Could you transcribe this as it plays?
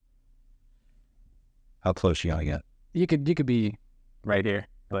How close you gonna get? You could be right here,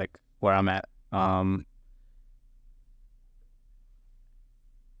 like where I'm at.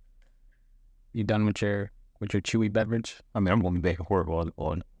 You done with your chewy beverage? I mean, I'm gonna be back and forth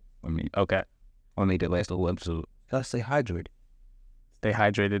on. I mean, Okay. I'll need that last little episode. Gotta stay hydrated. Stay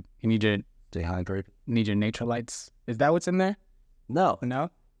hydrated. You need your Stay hydrated. nature lights. Is that what's in there? No, No?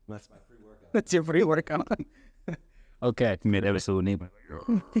 that's my free workout. That's your free workout. Okay. Mid episode name.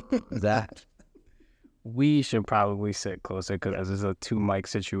 That. We should probably sit closer because this is a 2-mic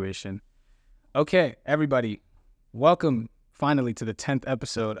situation. Okay, everybody. Welcome finally to the 10th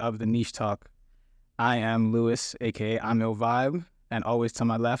episode of the Niche Talk. I am Lewis, aka I'm Ill Vibe, and always to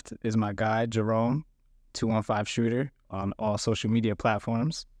my left is my guy, Jerome, 215 Shooter on all social media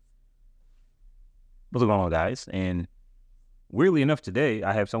platforms. What's going on, guys? And weirdly enough, today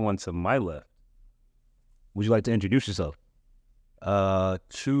I have someone to my left. Would you like to introduce yourself?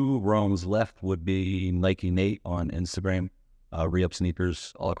 Two rows left would be Nike Nate on Instagram. Re-up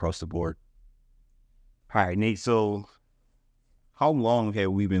sneakers all across the board. All right, Nate. So how long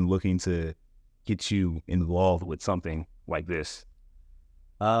have we been looking to get you involved with something like this?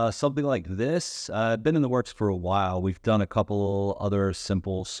 Something like this, been in the works for a while. We've done a couple other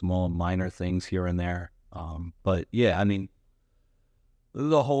simple, small, minor things here and there. But yeah, I mean,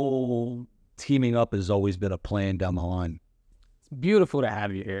 the whole teaming up has always been a plan down the line. It's beautiful to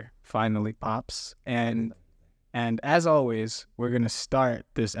have you here, finally, Pops. And as always, we're going to start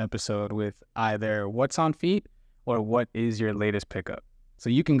this episode with either what's on feet or what is your latest pickup. So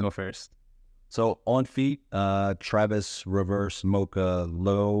you can go first. So on feet, Travis Reverse Mocha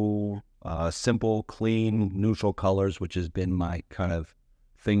Low, simple, clean, neutral colors, which has been my kind of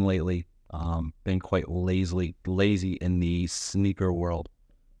thing lately. Been quite lazy in the sneaker world.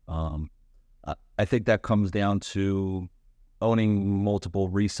 I think that comes down to owning multiple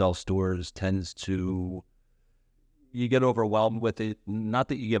resale stores tends to, you get overwhelmed with it. Not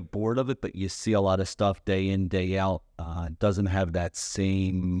that you get bored of it, but you see a lot of stuff day in, day out. Doesn't have that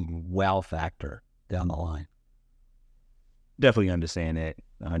same wow factor down the line. Definitely understand that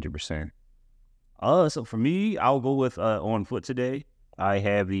 100%. So for me, I'll go with on foot today. I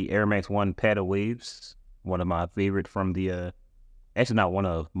have the Air Max 1 Paddle Waves, one of my favorite from the actually not one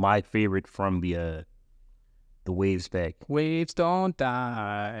of my favorite from the Waves pack. Waves don't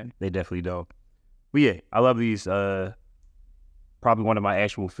die. They definitely don't. But yeah, I love these. Probably one of my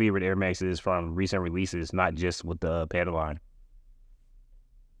actual favorite Air Maxes from recent releases, not just with the paddle line.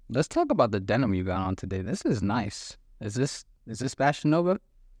 Let's talk about the denim you got on today. This is nice. Is this Fashion Nova?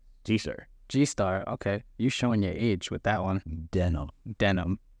 G-Star. G-Star. Okay. You showing your age with that one. Denim.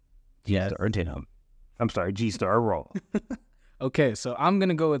 Yes. G-Star Denim. I'm sorry, G-Star Raw. Okay, so I'm going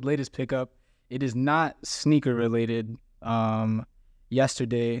to go with latest pickup. It is not sneaker related.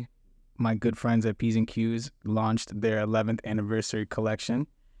 Yesterday, my good friends at P's and Q's launched their 11th anniversary collection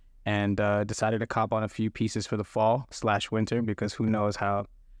and decided to cop on a few pieces for the fall/winter because who knows how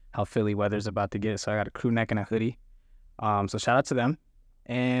Philly weather's about to get. So I got a crew neck and a hoodie. So shout out to them.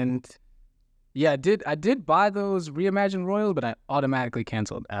 And yeah, I did buy those Reimagined Royals, but I automatically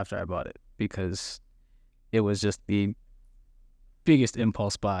canceled after I bought it because it was just the biggest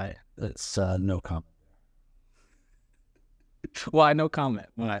impulse buy. It's no comment. Why no comment?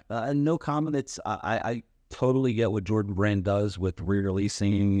 Why? No comment. It's I totally get what Jordan Brand does with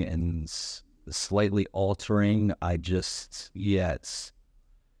re-releasing and slightly altering. It's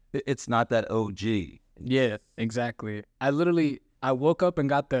not that OG. Yeah, exactly. I woke up and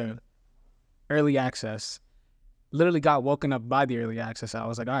got the early access. Literally got woken up by the early access. I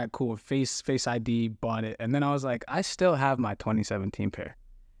was like, all right, cool. Face ID, bought it. And then I was like, I still have my 2017 pair.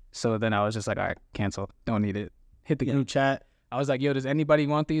 So then I was just like, all right, cancel. Don't need it. Hit the group chat. I was like, yo, does anybody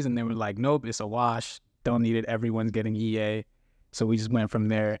want these? And they were like, nope, it's a wash. Don't need it. Everyone's getting EA. So we just went from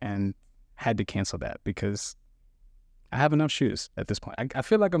there and had to cancel that because I have enough shoes at this point. I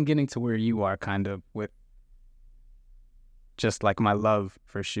feel like I'm getting to where you are kind of with just like my love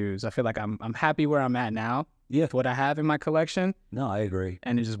for shoes. I feel like I'm happy where I'm at now. Yeah. With what I have in my collection. No, I agree.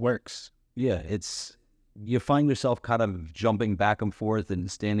 And it just works. Yeah, you find yourself kind of jumping back and forth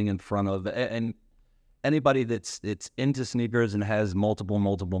and standing in front of, and anybody that's into sneakers and has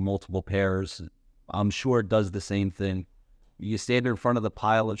multiple pairs, I'm sure does the same thing. You stand in front of the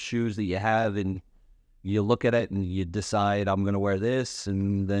pile of shoes that you have and you look at it and you decide I'm going to wear this,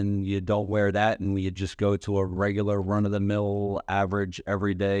 and then you don't wear that and you just go to a regular run-of-the-mill, average,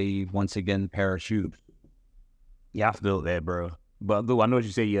 everyday, once again, pair of shoes. Yeah, I feel that, bro. But Lou, I know what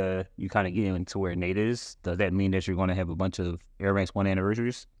you say you kind of get into where Nate is. Does that mean that you're going to have a bunch of Air Max 1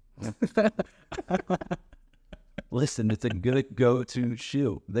 anniversaries? Listen, it's a good go-to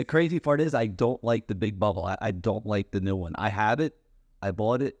shoe. The crazy part is I don't like the big bubble. I don't like the new one. I have it. I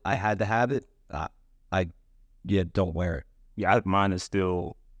bought it. I had to have it. Don't wear it. Yeah, mine is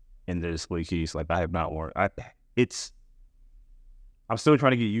still in the display case. Like I have not worn. I'm still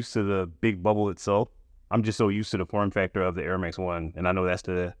trying to get used to the big bubble itself. I'm just so used to the form factor of the Air Max 1, and I know that's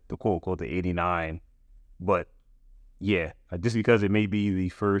the quote unquote the 89. But yeah, just because it may be the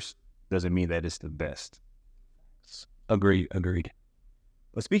first doesn't mean that it's the best. Agreed.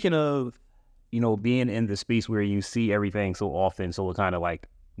 But speaking of, being in the space where you see everything so often, so it kind of like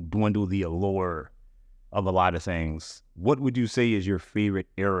dwindle the allure of a lot of things. What would you say is your favorite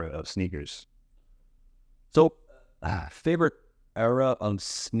era of sneakers? So, favorite era of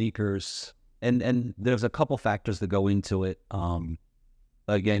sneakers, and there's a couple factors that go into it.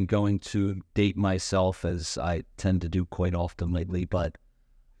 Again, going to date myself as I tend to do quite often lately, but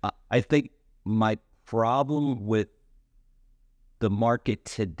I think my problem with the market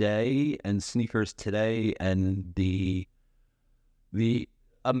today and sneakers today and the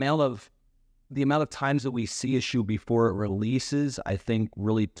amount of times that we see a shoe before it releases, I think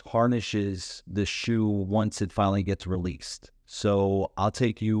really tarnishes the shoe once it finally gets released. So I'll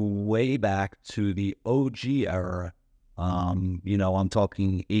take you way back to the OG era. I'm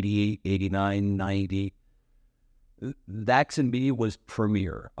talking 88, 89, 90. That to me was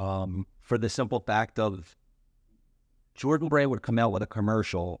premier, for the simple fact of Jordan Brand would come out with a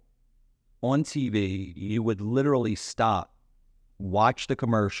commercial on TV. You would literally stop, watch the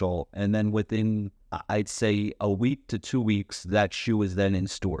commercial, and then within, I'd say, a week to 2 weeks, that shoe is then in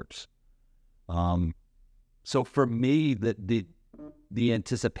stores. So for me, the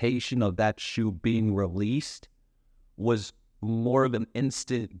anticipation of that shoe being released was more of an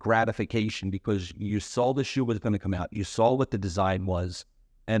instant gratification because you saw the shoe was going to come out, you saw what the design was,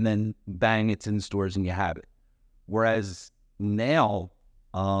 and then bang, it's in stores and you have it. Whereas now,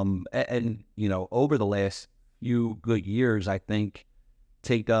 over the last few good years, I think,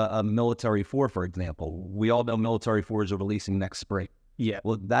 take a Military 4, for example. We all know Military 4s are releasing next spring. Yeah.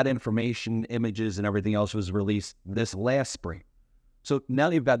 Well, that information, images, and everything else was released this last spring. So now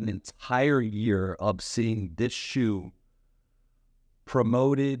you've got an entire year of seeing this shoe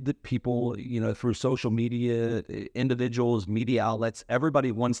promoted, people, through social media, individuals, media outlets.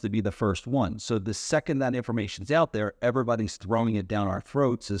 Everybody wants to be the first one. So the second that information's out there, everybody's throwing it down our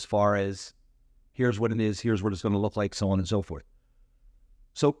throats as far as here's what it is, here's what it's going to look like, so on and so forth.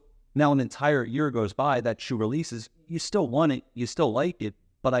 So now an entire year goes by, that shoe releases, you still want it, you still like it,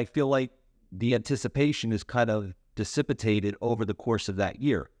 but I feel like the anticipation is kind of dissipated over the course of that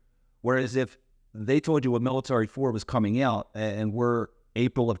year. Whereas if they told you a Military 4 was coming out and we're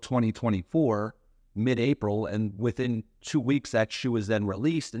April of 2024, mid-April, and within 2 weeks that shoe is then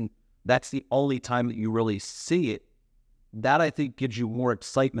released, and that's the only time that you really see it, that I think gives you more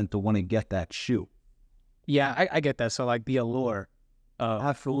excitement to want to get that shoe. Yeah, I get that. So like the allure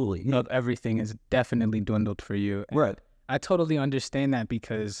Absolutely, of everything is definitely dwindled for you. And right. I totally understand that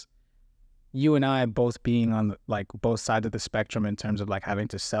because you and I both being on like both sides of the spectrum in terms of like having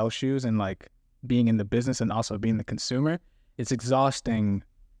to sell shoes and like being in the business and also being the consumer, it's exhausting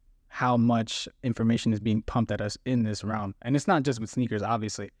how much information is being pumped at us in this realm. And it's not just with sneakers,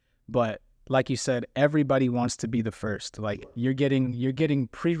 obviously, but like you said, everybody wants to be the first. Like you're getting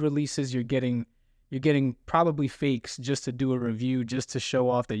pre-releases, you're getting probably fakes just to do a review, just to show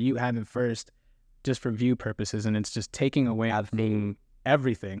off that you had it first, just for view purposes, and it's just taking away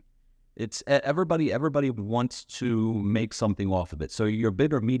everything. It's everybody wants to make something off of it. So your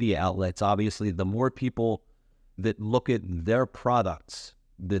bigger media outlets, obviously, the more people that look at their products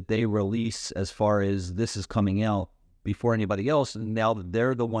that they release as far as this is coming out before anybody else, and now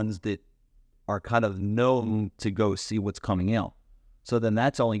they're the ones that are kind of known to go see what's coming out. So then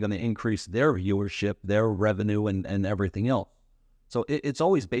that's only going to increase their viewership, their revenue, and everything else. So it's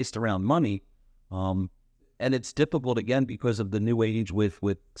always based around money. And it's difficult, again, because of the new age with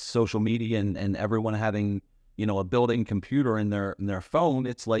social media and everyone having, a built-in computer in their phone.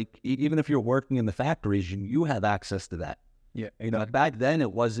 It's like, even if you're working in the factories, you have access to that. Yeah. Back then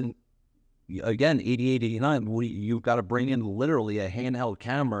it wasn't, again, 88, 89, you've got to bring in literally a handheld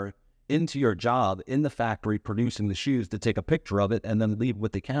camera into your job in the factory producing the shoes to take a picture of it and then leave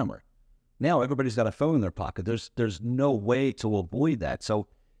with the camera. Now everybody's got a phone in their pocket. There's no way to avoid that. So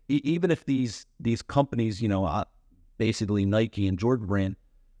even if these companies, basically Nike and Jordan Brand,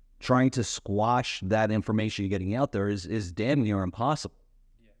 trying to squash that information you're getting out there is damn near impossible.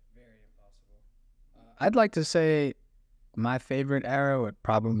 Yeah, very impossible. I'd like to say my favorite era would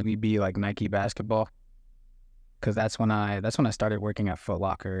probably be like Nike basketball, because that's when I started working at Foot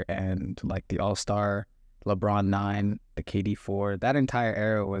Locker, and like the All-Star LeBron 9, the KD 4. That entire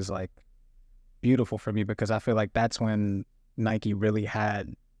era was like beautiful for me because I feel like that's when Nike really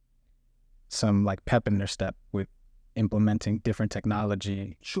had some like pep in their step with implementing different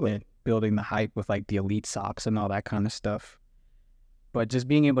technology and building the hype with like the elite socks and all that kind of stuff. But just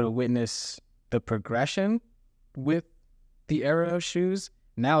being able to witness the progression with the era of shoes,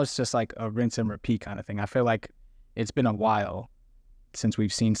 now it's just like a rinse and repeat kind of thing. I feel like it's been a while since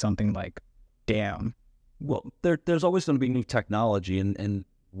we've seen something like damn. Well, there's always going to be new technology, and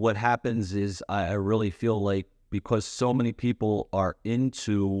what happens is I really feel like because so many people are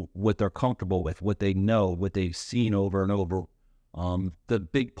into what they're comfortable with, what they know, what they've seen over and over. The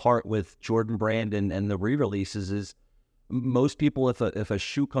big part with Jordan Brand and the re-releases is most people, if a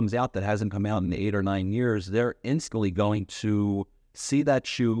shoe comes out that hasn't come out in 8 or 9 years, they're instantly going to see that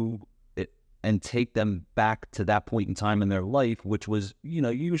shoe and take them back to that point in time in their life, which was,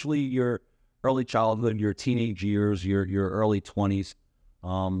 usually your early childhood, your teenage years, your early 20s,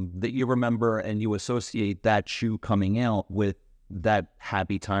 that you remember, and you associate that shoe coming out with that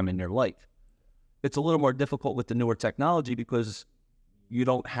happy time in your life. It's a little more difficult with the newer technology because you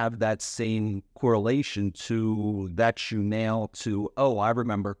don't have that same correlation to that shoe now to, oh, I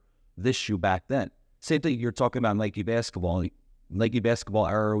remember this shoe back then. Same thing, you're talking about Nike basketball. Nike basketball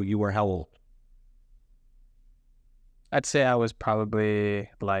era, you were how old? I'd say I was probably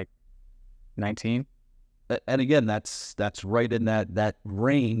like 19. And again, that's right in that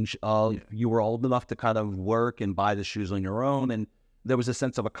range of you were old enough to kind of work and buy the shoes on your own, and there was a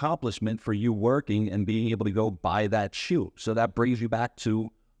sense of accomplishment for you working and being able to go buy that shoe. So that brings you back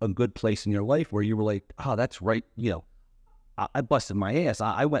to a good place in your life where you were like, oh, that's right. I busted my ass.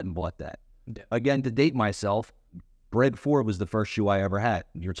 I went and bought that. Yeah. Again, to date myself, Bread 4 was the first shoe I ever had.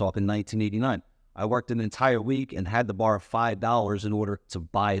 You're talking 1989. I worked an entire week and had to borrow $5 in order to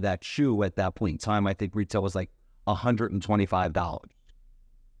buy that shoe at that point in time. I think retail was like $125.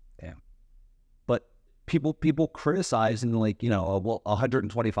 Damn. But people criticize and like, well,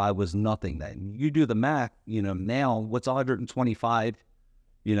 125 was nothing then. You do the math, now what's 125,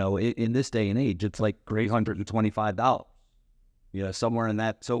 in this day and age, it's like $325, somewhere in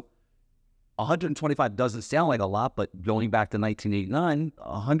that. So 125 doesn't sound like a lot, but going back to 1989,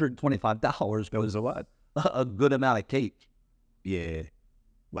 $125 was a lot, a good amount of cake. Yeah.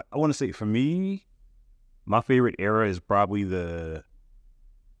 Like, I want to say for me, my favorite era is probably the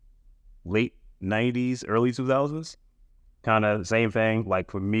late 90s, early 2000s. Kind of same thing.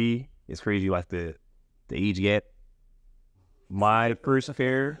 Like for me, it's crazy like the age gap. My first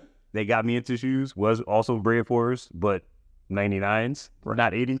pair that got me into shoes was also Bread 4s, but 99s,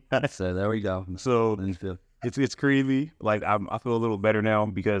 not 80. So there we go. So it's crazy. Like I feel a little better now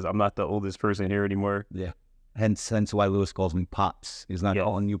because I'm not the oldest person here anymore. Yeah. Hence why Lewis calls me Pops. He's not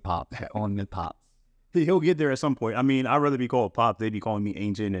calling you Pop. Calling me Pop. He'll get there at some point. I mean, I'd rather be called Pop. They'd be calling me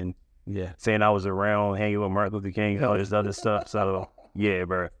ancient and saying I was around hanging with Martin Luther King and all this other stuff. So yeah,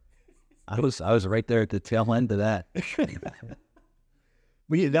 bro. I was right there at the tail end of that. But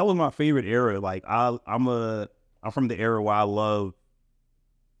yeah, that was my favorite era. Like I'm from the era where I love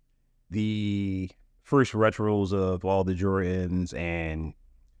the first retros of all the Jordans and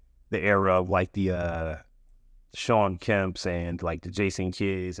the era of like the Sean Kemps and like the Jason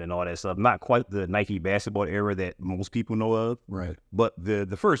Kidds and all that stuff. Not quite the Nike basketball era that most people know of, right? But the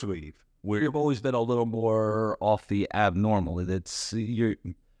first wave. Where you've always been a little more off the abnormal.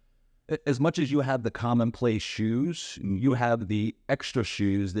 As much as you have the commonplace shoes, you have the extra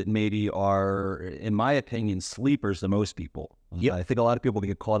shoes that maybe are, in my opinion, sleepers to most people. Yep. I think a lot of people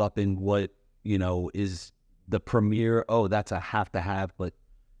get caught up in what, is the premier, that's a have to have, but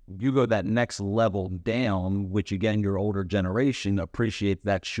you go that next level down, which again, your older generation appreciates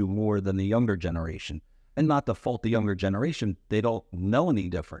that shoe more than the younger generation. And not to fault the younger generation, they don't know any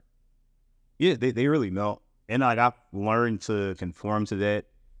different. Yeah, they really know. And like I've learned to conform to that.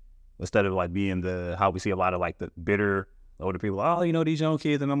 Instead of like being how we see a lot of like the bitter older people, these young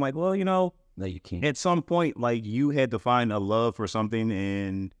kids. And I'm like, well, no, you can't. At some point, like you had to find a love for something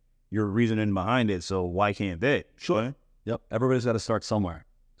and your reasoning behind it. So why can't that? Sure. Yep. Everybody's got to start somewhere.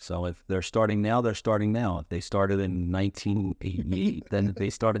 So if they're starting now, they're starting now. If they started in 1988, then they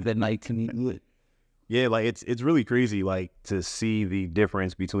started in 1988. Yeah, like it's really crazy, like to see the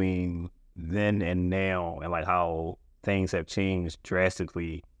difference between then and now and like how things have changed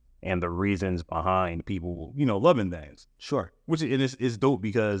drastically. And the reasons behind people, loving things. Sure. Which is dope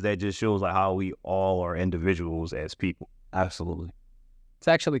because that just shows like how we all are individuals as people. Absolutely. It's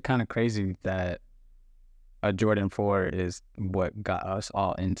actually kind of crazy that a Jordan 4 is what got us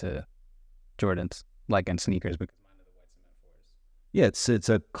all into Jordans, like in sneakers. Because mine are the white cement 4s. Yeah, it's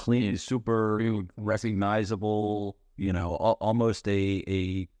a clean, super recognizable, almost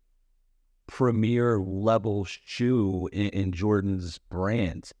a premier level shoe in Jordan's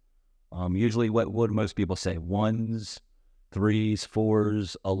brand. Usually what would most people say? Ones, threes,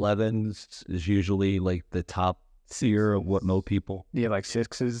 fours, 11s is usually like the top tier of what most people. Yeah, like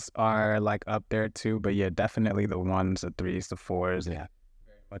sixes are like up there too, but yeah, definitely the ones, the threes, the fours. Yeah.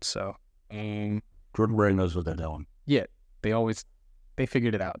 Very much so. Jordan Brand knows what they're doing. Yeah, they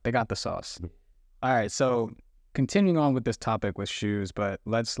figured it out. They got the sauce. All right, so continuing on with this topic with shoes, but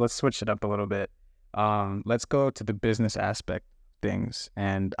let's switch it up a little bit. Let's go to the business aspect of things,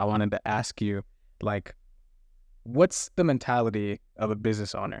 and I wanted to ask you, like, what's the mentality of a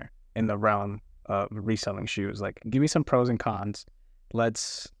business owner in the realm of reselling shoes? Like, give me some pros and cons.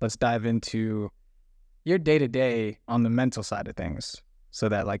 Let's dive into your day-to-day on the mental side of things, so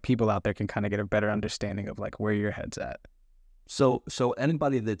that like people out there can kind of get a better understanding of like where your head's at. So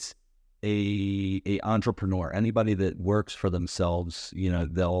anybody that's a entrepreneur, anybody that works for themselves,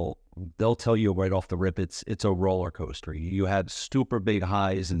 they'll tell you right off the rip, it's a roller coaster. You have super big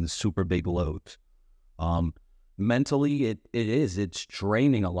highs and super big lows. Mentally, it's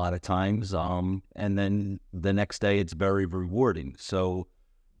draining a lot of times. And then the next day it's very rewarding. So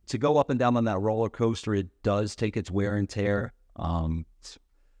to go up and down on that roller coaster, it does take its wear and tear.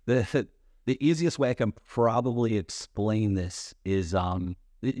 The easiest way I can probably explain this is,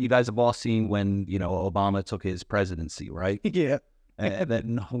 you guys have all seen when, Obama took his presidency, right? Yeah. And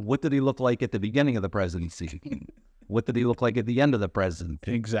then what did he look like at the beginning of the presidency? What did he look like at the end of the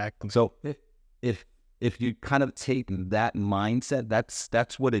presidency? Exactly. So if you kind of take that mindset,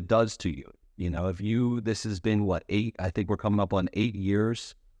 that's what it does to you. This has been what, I think we're coming up on 8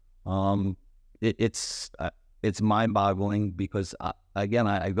 years. It's mind-boggling because, again,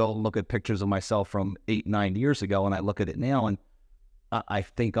 I go look at pictures of myself from 8-9 years ago, and I look at it now, and I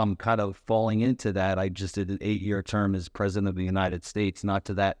think I'm kind of falling into that. I just did an 8-year term as president of the United States, not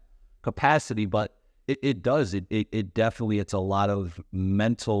to that capacity, but it does. It definitely, it's a lot of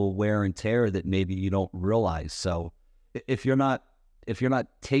mental wear and tear that maybe you don't realize. So if you're not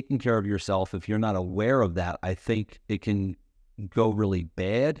taking care of yourself, if you're not aware of that, I think it can go really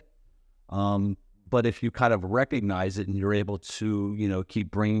bad. But if you kind of recognize it and you're able to,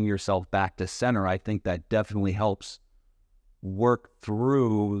 keep bringing yourself back to center, I think that definitely helps work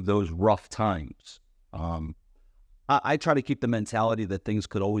through those rough times. I try to keep the mentality that things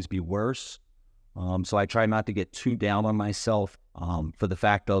could always be worse. So I try not to get too down on myself for the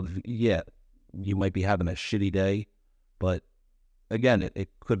fact of, yeah, you might be having a shitty day, but again, it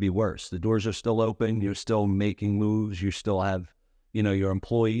could be worse. The doors are still open. You're still making moves. You still have, your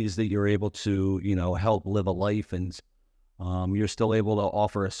employees that you're able to, help live a life, and you're still able to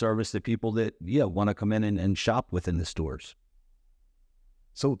offer a service to people that, want to come in and shop within the stores.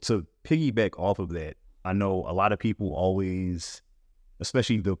 So to piggyback off of that, I know a lot of people always,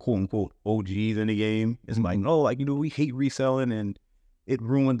 especially the quote unquote OGs in the game, it's like, no, we hate reselling and it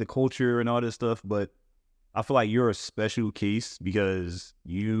ruined the culture and all this stuff. But I feel like you're a special case because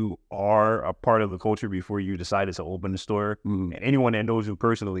you are a part of the culture before you decided to open the store. And anyone that knows you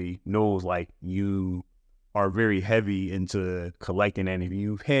personally knows like you are very heavy into collecting, and if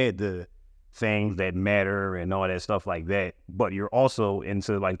you've had the things that matter and all that stuff like that, but you're also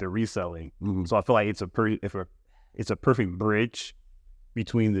into like the reselling. So I feel like it's a perfect bridge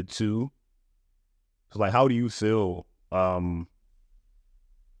between the two. So like, how do you feel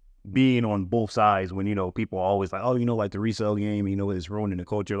being on both sides when, people are always like, oh, like the resale game, it's ruining the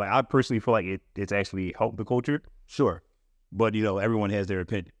culture? Like, I personally feel like it's actually helped the culture. Sure. But, everyone has their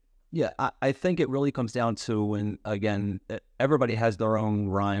opinion. Yeah, I think it really comes down to when, again, everybody has their own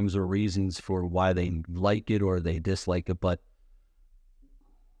rhymes or reasons for why they like it or they dislike it, but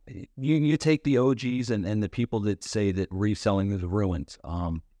you take the OGs and the people that say that reselling is ruined.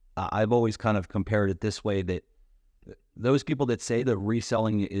 I've always kind of compared it this way, that those people that say that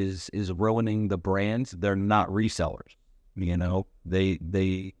reselling is ruining the brands, they're not resellers.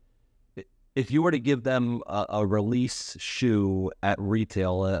 They if you were to give them a release shoe at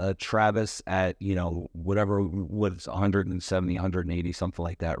retail, a Travis at, whatever was 170, 180, something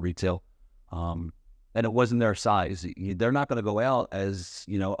like that retail, and it wasn't their size, they're not going to go out as,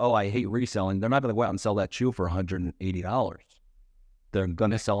 oh, I hate reselling. They're not going to go out and sell that shoe for $180. They're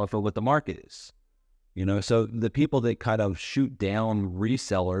going to sell it for what the market is. So the people that kind of shoot down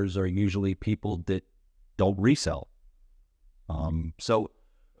resellers are usually people that don't resell. So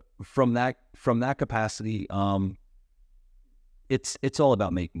from that capacity, it's all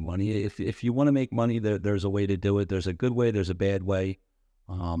about making money. If you want to make money, there's a way to do it. There's a good way, there's a bad way.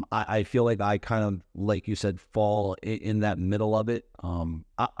 I feel like I kind of, like you said, fall in that middle of it.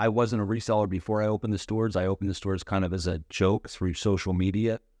 I wasn't a reseller before I opened the stores. I opened the stores kind of as a joke through social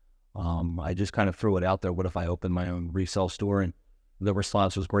media. I just kind of threw it out there. What if I opened my own resale store? And the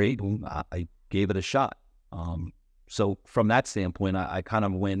response was great. And I gave it a shot. So from that standpoint, I kind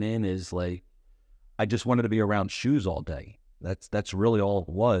of went in as like, I just wanted to be around shoes all day. That's really all it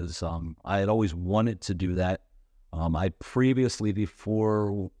was. I had always wanted to do that. I previously,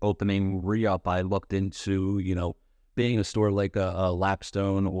 before opening Re-Up, I looked into, being a store like a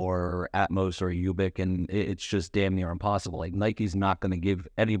Lapstone or Atmos or Ubik, and it's just damn near impossible. Like, Nike's not going to give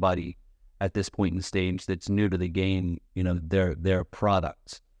anybody at this point in the stage that's new to the game, their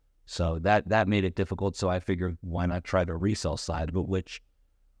products. So that made it difficult. So I figured, why not try the resale side of it, which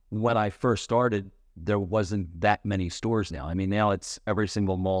when I first started, there wasn't that many stores now. I mean, now it's every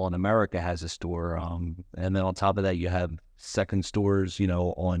single mall in America has a store. And then on top of that, you have second stores,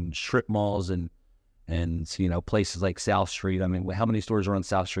 on strip malls and places like South Street. I mean, how many stores are on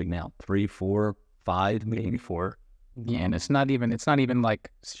South Street now? 3, 4, 5, maybe 4. Yeah, and it's not even like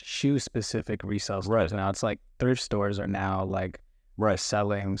shoe specific resale stores now. It's like thrift stores are now like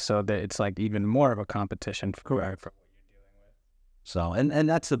selling, so that it's like even more of a competition for what you're dealing with. So, and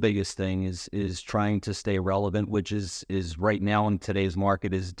that's the biggest thing is trying to stay relevant, which is right now in today's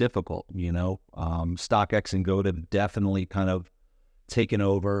market is difficult. StockX and Go have definitely kind of taken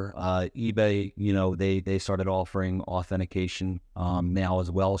over. eBay, they started offering authentication now as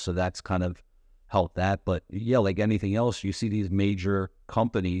well, so that's kind of helped that. But yeah, like anything else, you see these major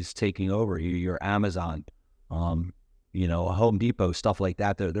companies taking over. Your Amazon, Home Depot, stuff like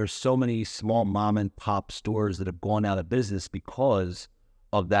that. There's so many small mom and pop stores that have gone out of business because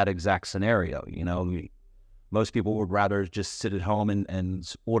of that exact scenario. Most people would rather just sit at home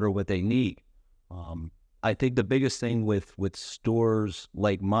and order what they need. I think the biggest thing with stores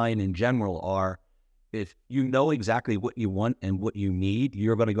like mine in general are, if you know exactly what you want and what you need,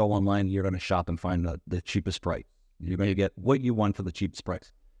 you're going to go online, you're going to shop and find the cheapest price. You're going to get what you want for the cheapest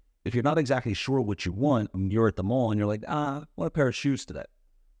price. If you're not exactly sure what you want, and you're at the mall and you're like, I want a pair of shoes today,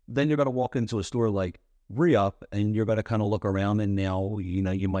 then you're going to walk into a store like Re-Up and you're going to kind of look around, and now,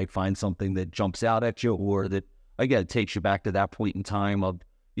 you might find something that jumps out at you, or that, again, takes you back to that point in time of,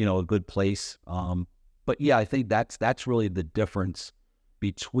 a good place. But yeah, I think that's really the difference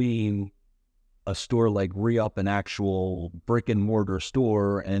between a store like Re-Up, an actual brick and mortar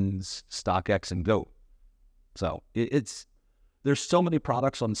store, and StockX and Go. So there's so many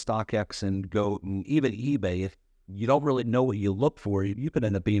products on StockX and Go, and even eBay. If you don't really know what you look for, you could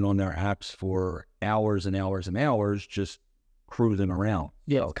end up being on their apps for hours and hours and hours, just cruising around.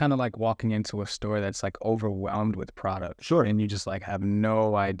 Yeah, it's kind of like walking into a store that's like overwhelmed with product. Sure. And you just like have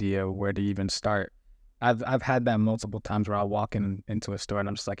no idea where to even start. I've had that multiple times where I'll walk into a store and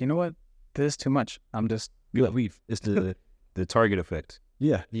I'm just like, you know what? This is too much. I'm just leave. It's the Target effect.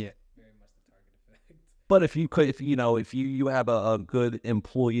 Yeah. Yeah. Very much the Target effect. But if you have a good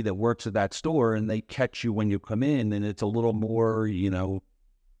employee that works at that store and they catch you when you come in, and it's a little more,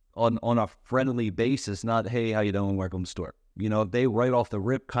 on a friendly basis, not, hey, how you doing, welcome to the store. If they right off the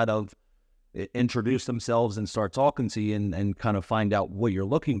rip kind of introduce themselves and start talking to you and kind of find out what you're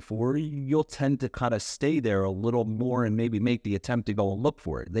looking for, you'll tend to kind of stay there a little more and maybe make the attempt to go and look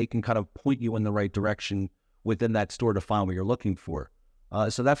for it. They can kind of point you in the right direction within that store to find what you're looking for.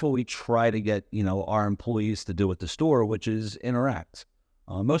 So that's what we try to get, our employees to do at the store, which is interact.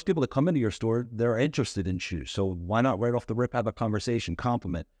 Most people that come into your store, they're interested in shoes. So why not right off the rip have a conversation,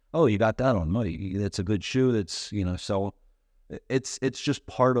 compliment? Oh, you got that on. That's a good shoe. That's, so it's just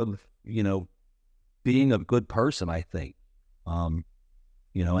part of, being a good person, I think. And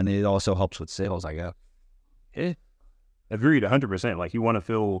it also helps with sales, I guess. Yeah. Agreed, 100%. Like, you want to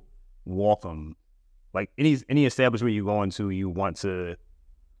feel welcome. Like, any establishment you go into, you want to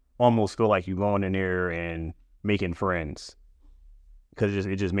almost feel like you're going in there and making friends, because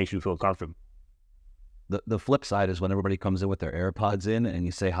it just makes you feel comfortable. The flip side is when everybody comes in with their AirPods in and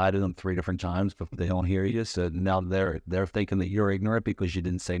you say hi to them 3 different times, but they don't hear you. So now they're thinking that you're ignorant because you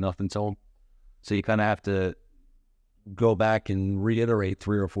didn't say nothing to them. So you kind of have to go back and reiterate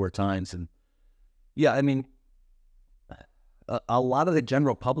 3 or 4 times. And yeah, I mean, a lot of the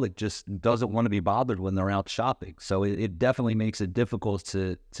general public just doesn't want to be bothered when they're out shopping. So it definitely makes it difficult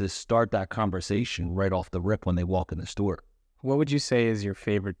to start that conversation right off the rip when they walk in the store. What would you say is your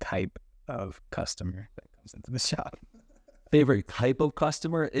favorite type of customer that comes into the shop? Favorite type of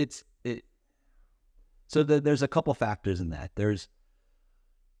customer? So there's a couple factors in that.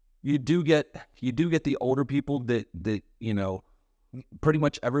 You do get the older people that pretty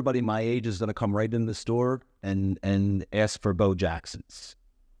much everybody my age is going to come right in the store and ask for Bo Jacksons.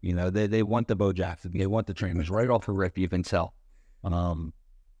 You know, they want the Bo Jackson, they want the trainers right off the rip. You can tell.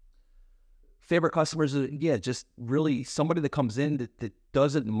 Favorite customers, yeah, just really somebody that comes in that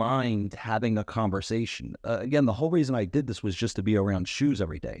doesn't mind having a conversation. Again, the whole reason I did this was just to be around shoes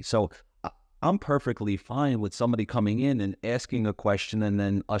every day. So I'm perfectly fine with somebody coming in and asking a question and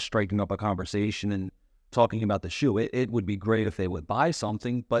then us striking up a conversation and talking about the shoe. It would be great if they would buy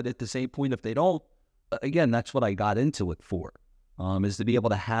something, but at the same point, if they don't, again, that's what I got into it for, is to be able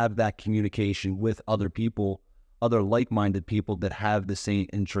to have that communication with other people, other like-minded people that have the same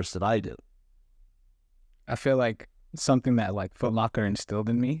interests that I do. I feel like something that like Foot Locker instilled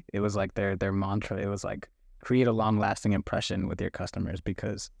in me, it was like their mantra. It was like create a long-lasting impression with your customers,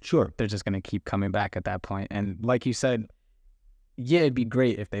 because Sure, they're just going to keep coming back at that point. And like you said, yeah, it'd be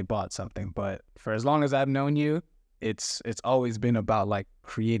great if they bought something, but for as long as I've known you, it's always been about like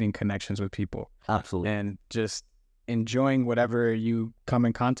creating connections with people absolutely. and just enjoying whatever you come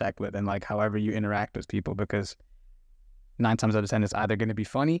in contact with and like however you interact with people, because 9 times out of 10 it's either going to be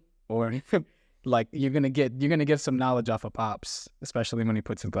funny or like you're gonna get some knowledge off of Pops, especially when he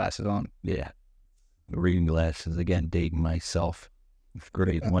puts his glasses on. Yeah, the reading glasses, again, dating myself. It's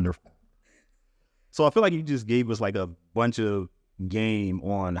great, wonderful. So I feel like you just gave us like a bunch of game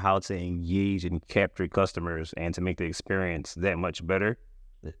on how to engage and capture customers and to make the experience that much better.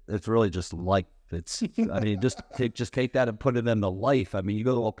 It's really just like, I mean, just take that and put it into life. I mean, you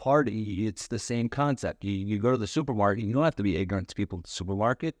go to a party, it's the same concept. You go to the supermarket, you don't have to be ignorant to people at the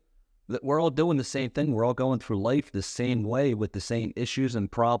supermarket. We're all doing the same thing. We're all going through life the same way with the same issues and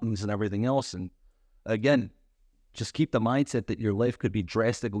problems and everything else. And again, just keep the mindset that your life could be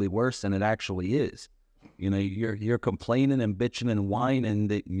drastically worse than it actually is. You know, you're complaining and bitching and whining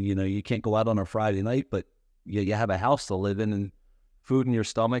that, you know, you can't go out on a Friday night, but you have a house to live in and food in your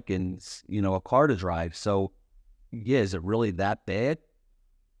stomach and, you know, a car to drive. So yeah, is it really that bad?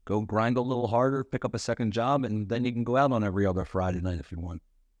 Go grind a little harder, pick up a second job, and then you can go out on every other Friday night if you want.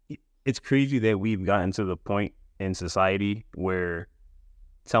 It's crazy that we've gotten to the point in society where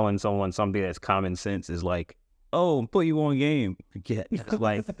telling someone something that's common sense is like, oh, put you on game. Yeah,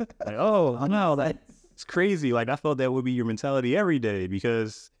 like, oh, I know, that's crazy. Like, I thought that would be your mentality every day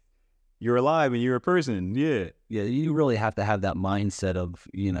because you're alive and you're a person. Yeah. Yeah, you really have to have that mindset of,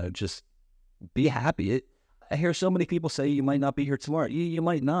 you know, just be happy. I hear so many people say you might not be here tomorrow. You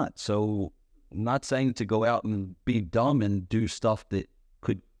might not. So I'm not saying to go out and be dumb and do stuff that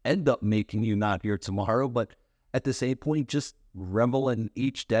could end up making you not here tomorrow, but at the same point, just revel in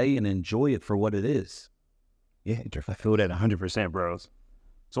each day and enjoy it for what it is. Yeah, I feel that 100%, bros.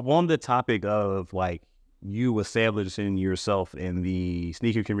 So on the topic of like you establishing yourself in the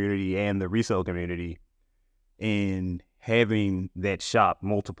sneaker community and the resale community and having that shop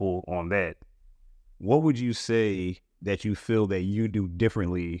multiple on that, what would you say that you feel that you do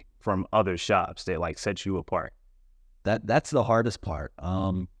differently from other shops that like set you apart? That's the hardest part.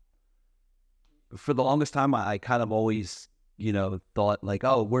 For the longest time, I kind of always, you know, thought like,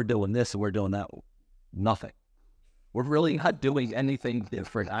 oh, we're doing this and we're doing that. Nothing. We're really not doing anything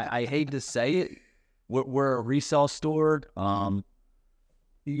different. I hate to say it. We're a resale store.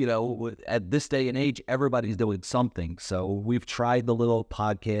 You know, at this day and age, everybody's doing something. So we've tried the little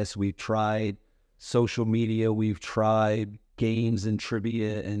podcast. We've tried social media. We've tried games and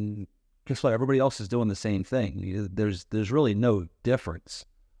trivia. And guess what? Everybody else is doing the same thing. There's really no difference.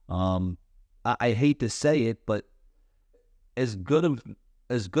 I hate to say it, but as good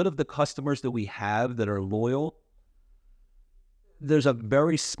of the customers that we have that are loyal, there's a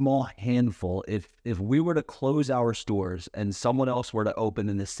very small handful. If we were to close our stores and someone else were to open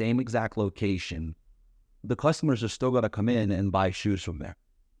in the same exact location, the customers are still going to come in and buy shoes from there.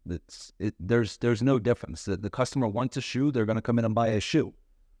 There's no difference. The customer wants a shoe, they're going to come in and buy a shoe.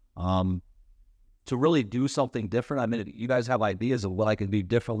 To really do something different, I mean, you guys have ideas of what I can do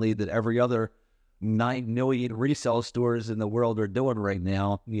differently that every other 9 million resale stores in the world are doing right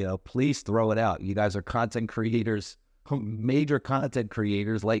now. You know, please throw it out. You guys are content creators, major content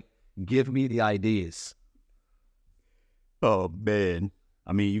creators. Like, give me the ideas. Oh, man.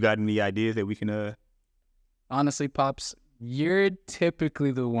 I mean, you got any ideas that we can... Honestly, Pops, you're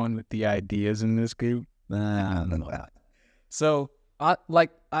typically the one with the ideas in this group. So, I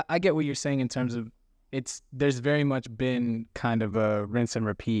get what you're saying in terms of there's very much been kind of a rinse and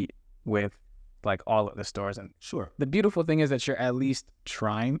repeat with like all of the stores. And Sure. the beautiful thing is that you're at least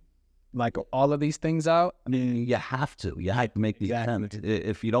trying like all of these things out. I mean, you have to make the attempt.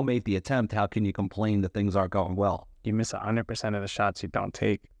 If you don't make the attempt, how can you complain that things aren't going well? You miss 100% of the shots you don't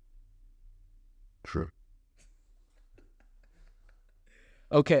take. True.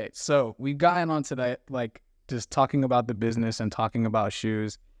 Okay, so we've gotten onto that, like just talking about the business and talking about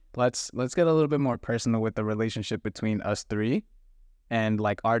shoes. let's get a little bit more personal with the relationship between us three and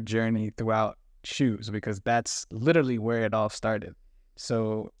like our journey throughout shoes, because that's literally where it all started.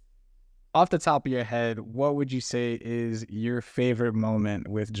 So off the top of your head, what would you say is your favorite moment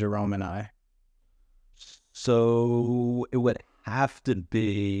with Jerome and I? So it would have to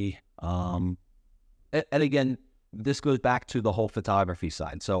be, and again, this goes back to the whole photography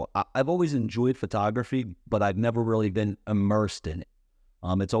side. So I've always enjoyed photography, but I've never really been immersed in it.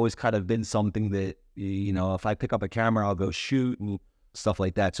 It's always kind of been something that, you know, if I pick up a camera, I'll go shoot and stuff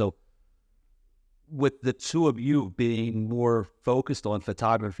like that. So with the two of you being more focused on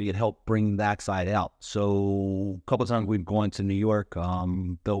photography, it helped bring that side out. So a couple of times we've gone to New York.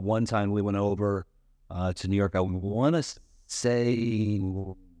 The one time we went over to New York, I want to say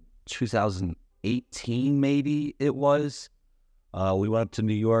 2018, maybe it was. We went up to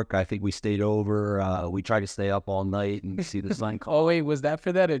New York. I think we stayed over. We tried to stay up all night and see the sun come. Oh, wait, was that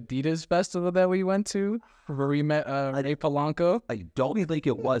for that Adidas festival that we went to where we met Ray Polanco? I don't think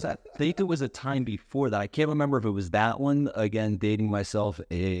it was. I think it was a time before that. I can't remember if it was that one. Again, dating myself,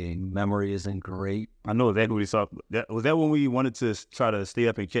 memory isn't great. I know exactly what he saw. Was that when we wanted to try to stay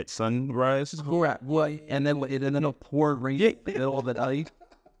up and catch sunrise? Correct. Well, and then a poor rain in the middle of the night.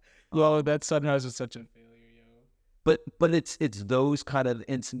 Well, that sunrise was such a failure, yo. But it's those kind of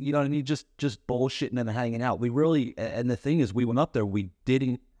you know what I mean, just bullshitting and hanging out. We really, and the thing is, we went up there, we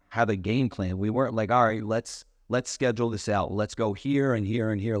didn't have a game plan. We weren't like, all right, let's schedule this out. Let's go here and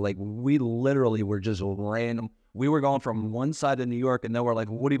here and here. Like, we literally were just random. We were going from one side of New York, and then we're like,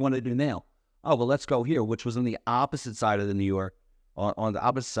 what do you want to do now? Oh, well, let's go here, which was on the opposite side of the New York, on the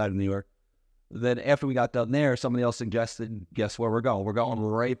opposite side of New York. Then after we got done there, somebody else suggested, guess where we're going? We're going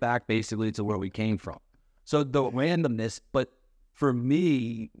right back basically to where we came from. So the randomness, but for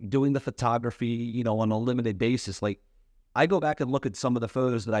me, doing the photography, you know, on a limited basis, like, I go back and look at some of the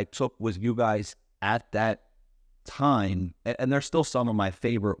photos that I took with you guys at that time, and they're still some of my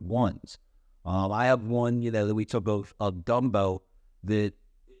favorite ones. I have one, you know, that we took of Dumbo that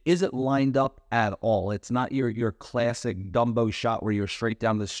isn't lined up at all. It's not your classic Dumbo shot where you're straight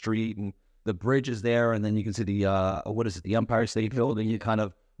down the street and the bridge is there, and then you can see the Empire State Building. You kind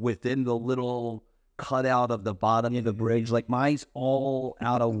of within the little cutout of the bottom of the bridge. Like, mine's all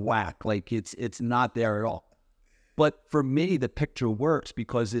out of whack. Like, it's not there at all. But for me, the picture works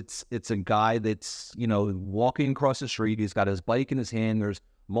because it's a guy that's, you know, walking across the street. He's got his bike in his hand. There's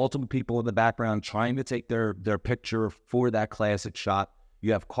multiple people in the background trying to take their picture for that classic shot.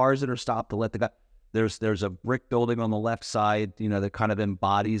 You have cars that are stopped to let the guy. There's a brick building on the left side, you know, that kind of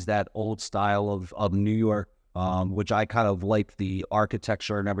embodies that old style of New York, which I kind of like. The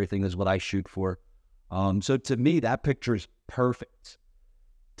architecture and everything is what I shoot for. So to me, that picture is perfect.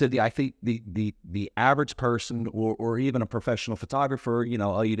 I think the average person or even a professional photographer, you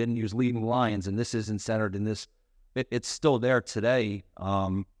know, oh, you didn't use leading lines and this isn't centered in this. It's still there today.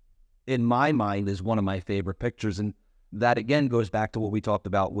 In my mind, is one of my favorite pictures. And that, again, goes back to what we talked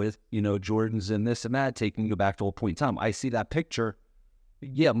about with, you know, Jordans and this and that, taking you back to a point in time. I see that picture.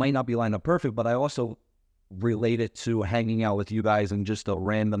 Yeah, it might not be lined up perfect, but I also relate it to hanging out with you guys and just the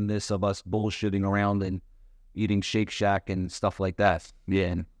randomness of us bullshitting around and eating Shake Shack and stuff like that.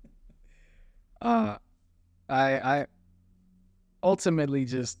 Yeah. I ultimately,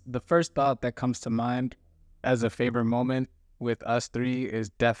 just the first thought that comes to mind as a favorite moment with us three is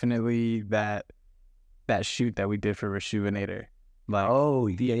definitely that shoot that we did for Reshoevinator.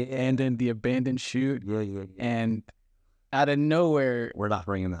 Like, the abandoned shoot. Yeah. And out of nowhere, We're not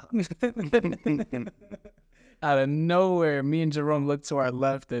bringing that. out of nowhere, me and Jerome look to our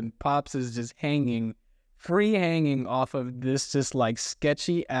left, and Pops is just free hanging off of this just like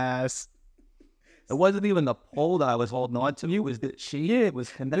sketchy ass. It wasn't even the pole that I was holding on to. It was the chain.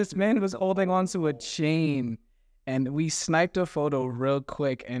 This man was holding onto a chain, and we sniped a photo real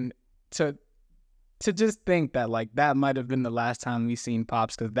quick. And to just think that, like, that might have been the last time we seen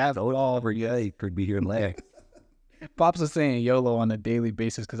Pops, because that's all over. Yeah, he could be here in lag. Pops was saying YOLO on a daily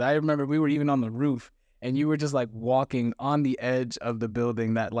basis, because I remember we were even on the roof, and you were just like walking on the edge of the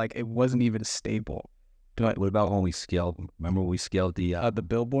building that, like, it wasn't even stable. What about when we scaled? Remember when we scaled the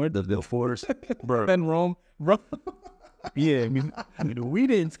billboard? The billboards? Bro. Then Rome. Yeah, I mean, we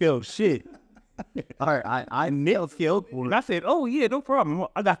didn't scale shit. All right, I nailed scaled, and I said, "Oh yeah, no problem."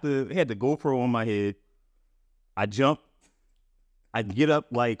 I had the GoPro on my head. I jumped. I get up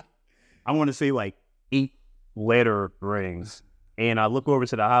like, I want to say like 8 ladder rings, and I look over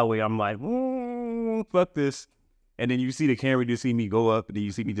to the highway. I'm like, fuck this. And then you see the camera, you see me go up, and then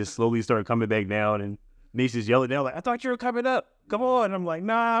you see me just slowly start coming back down, and Nate's just yelling down like, "I thought you were coming up. Come on." And I'm like,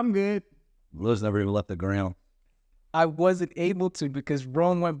 "Nah, I'm good." Liz never even left the ground. I wasn't able to because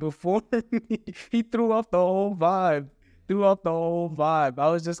Rome went before me. He threw off the whole vibe.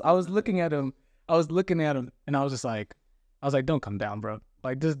 I was looking at him. And I was just like, don't come down, bro.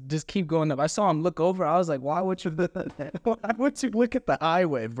 Like, just keep going up. I saw him look over. I was like, why would you look at the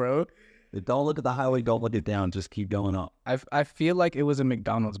highway, bro? Don't look at the highway. Don't look it down. Just keep going up. I feel like it was a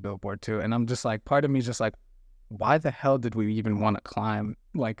McDonald's billboard too. And I'm just like, part of me is just like, why the hell did we even want to climb?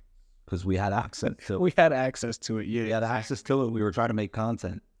 Like, because we had access to it. We had access to it. Yeah. We had access to it. We were trying to make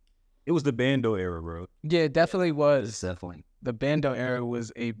content. It was the Bando era, bro. Yeah, it definitely was. It's definitely. The Bando era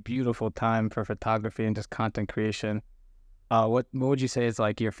was a beautiful time for photography and just content creation. What would you say is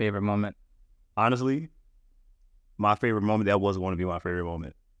like your favorite moment? Honestly, my favorite moment, that was going to be my favorite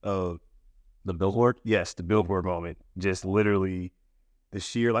moment. The billboard? Yes, the billboard moment. Just literally the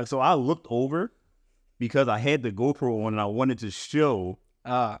sheer, like, so I looked over because I had the GoPro on and I wanted to show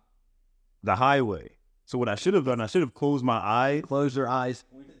the highway. So what I should have done, I should have closed my eyes. Close your eyes.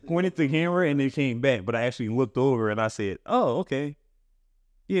 Pointed the camera and then came back. But I actually looked over and I said, oh, okay.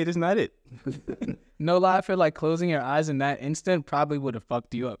 Yeah, that's not it. No lie, I feel like closing your eyes in that instant probably would have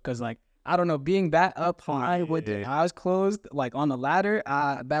fucked you up. Because, like, I don't know, being that up high with the eyes closed, like on the ladder,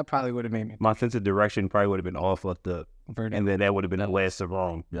 that probably would have made me. My sense of direction probably would have been all fucked up. And then that would have been the last of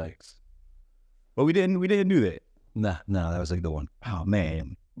wrong. Yikes. But we didn't do that. No, that was a good one. Oh,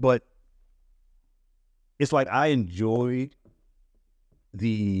 man. But it's like I enjoy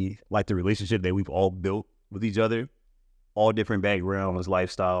the relationship that we've all built with each other, all different backgrounds,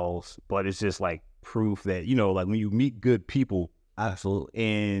 lifestyles, but it's just like proof that, you know, like when you meet good people, absolutely,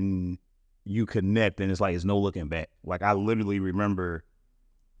 and you connect, and it's like it's no looking back. Like I literally remember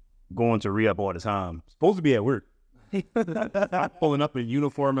going to re-up all the time, supposed to be at work. I'm pulling up in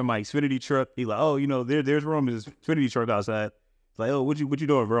uniform in my Xfinity truck. He's like, oh, you know, there's Rome in his Xfinity truck outside. It's like, oh, what you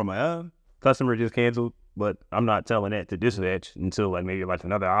doing, bro? I'm like, customer just canceled. But I'm not telling that to dispatch until like maybe like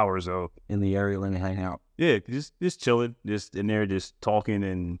another hour or so. In the area, let me hang out. Yeah, just chilling, just in there, just talking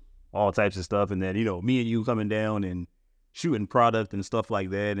and all types of stuff. And then, you know, me and you coming down and shooting product and stuff like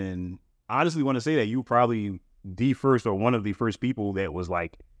that. And I honestly want to say that you probably the first or one of the first people that was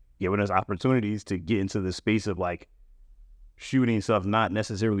like giving us opportunities to get into the space of like shooting stuff, not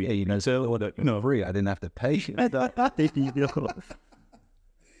necessarily. Yeah, you know, free. I didn't have to pay.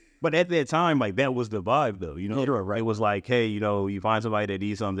 But at that time, like, that was the vibe, though, you know? Sure, right. It was like, hey, you know, you find somebody that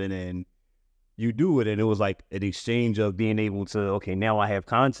needs something and you do it. And it was like an exchange of being able to, okay, now I have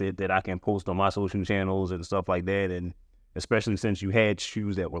content that I can post on my social channels and stuff like that. And especially since you had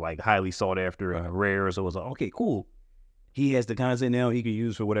shoes that were, like, highly sought after and rare. So it was like, okay, cool. He has the content now he can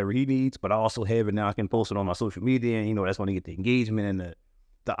use for whatever he needs, but I also have it now. I can post it on my social media. And, you know, that's when you get the engagement and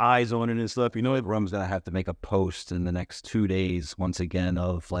the eyes on it and stuff, you know. Rum's gonna have to make a post in the next 2 days once again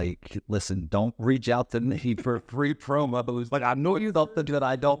of like, listen, don't reach out to me for free promos. Like, I know you something that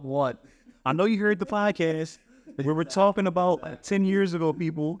I don't want. I know you heard the podcast. We were talking about 10 years ago,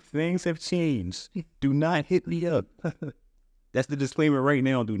 people. Things have changed. Do not hit me up. That's the disclaimer right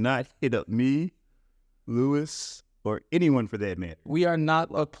now. Do not hit up me, Lewis, or anyone for that matter. We are not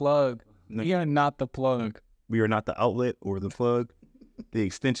a plug. No. We are not the plug. We are not the outlet or the plug. The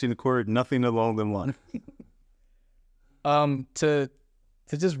extension cord, nothing along the line. To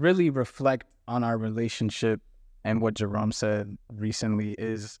just really reflect on our relationship and what Jerome said recently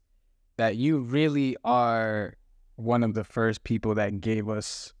is that you really are one of the first people that gave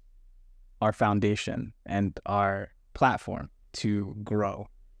us our foundation and our platform to grow.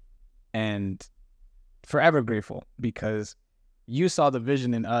 And forever grateful because you saw the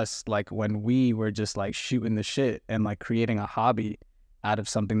vision in us, like when we were just like shooting the shit and like creating a hobby out of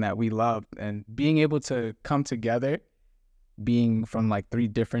something that we love, and being able to come together, being from like 3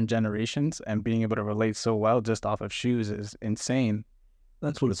 different generations and being able to relate so well just off of shoes is insane.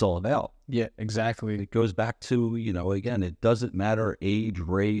 That's what it's all about. Yeah, exactly. It goes back to, you know, again, it doesn't matter age,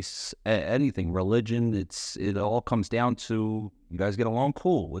 race, anything, religion. It all comes down to you guys get along,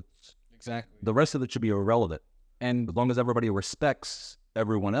 cool. It's, exactly. The rest of it should be irrelevant. And as long as everybody respects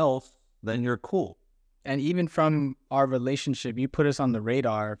everyone else, then you're cool. And even from our relationship, you put us on the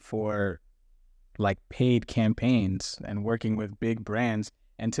radar for like paid campaigns and working with big brands.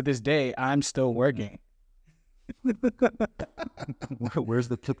 And to this day, I'm still working. Where's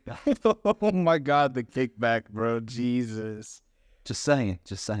the kickback? Oh my God, the kickback, bro. Jesus. Just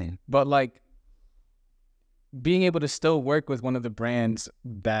saying. But like being able to still work with one of the brands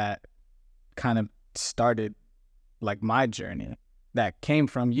that kind of started like my journey that came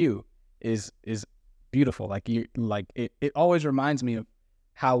from you is beautiful. Like it always reminds me of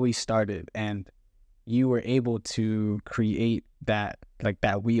how we started, and you were able to create that, like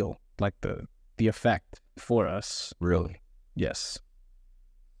that wheel, like the effect. for us. Really? Yes.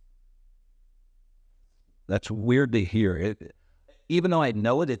 That's weird to hear. Even though I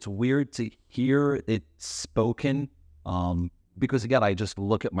know it, it's weird to hear it spoken. Because again, I just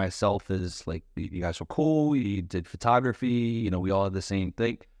look at myself as like, you guys were cool. You did photography. We all had the same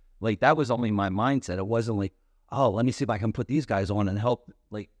thing. Like, that was only my mindset. It wasn't like, oh, let me see if I can put these guys on and help.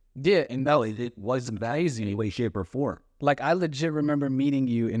 Like, Yeah, and no, it wasn't that easy in any way, shape, or form. like, I legit remember meeting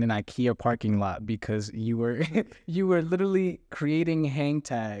you in an IKEA parking lot because you were you were literally creating hang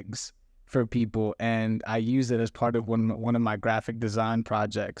tags for people, and I used it as part of one of my graphic design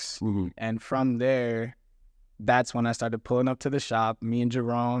projects. Mm-hmm. And from there, that's when I started pulling up to the shop, me and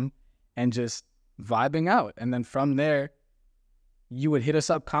Jerome, and just vibing out. And then from there, you would hit us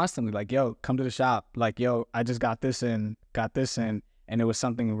up constantly, like, yo, come to the shop. Like, yo, I just got this in. And it was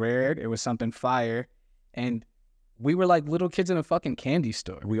something rare. It was something fire. And we were like little kids in a fucking candy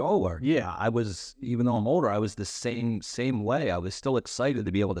store. We all were. Yeah. I was, even though I'm older, I was the same way. I was still excited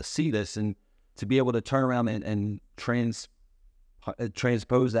to be able to see this and to be able to turn around and transpose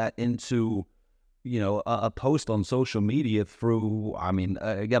that into, a post on social media through,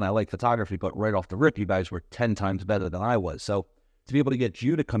 again, I like photography, but right off the rip, you guys were 10 times better than I was. So to be able to get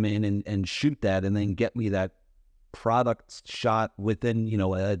you to come in and shoot that and then get me that product shot within,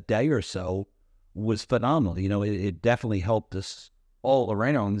 a day or so was phenomenal. It definitely helped us all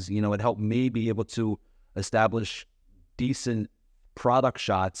around. It helped me be able to establish decent product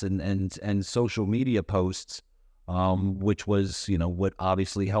shots and social media posts, which was, what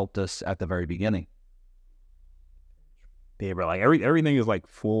obviously helped us at the very beginning. Yeah, bro. Like everything is like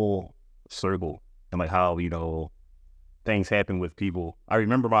full circle, and like how things happen with people. I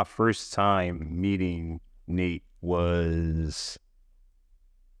remember my first time meeting Nate was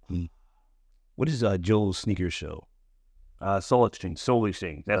what is Joel's sneaker show? Soul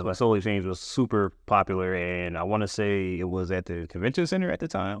Exchange. That's why Soul Exchange was super popular, and I want to say it was at the convention center at the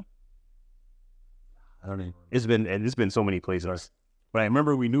time. I don't know. It's been so many places, but I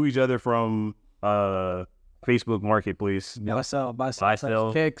remember we knew each other from Facebook Marketplace.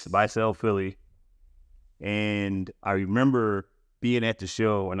 Buy sell Philly, and I remember being at the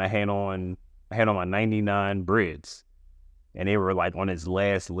show, and I had on my 99 Breads, and they were like on his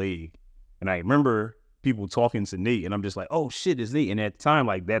last leg. And I remember people talking to Nate, and I'm just like, oh shit, it's Nate. And at the time,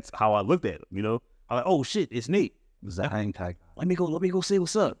 like, that's how I looked at him, I'm like, oh shit, it's Nate. It was that hang tag. Let me go say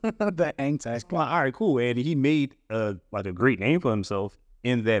what's up. The hang tag. All right, cool. And he made like a great name for himself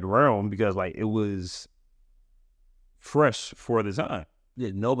in that realm because like it was fresh for the time. Yeah,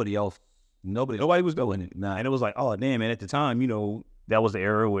 nobody was doing it. Nah, and it was like, oh damn, and at the time, that was the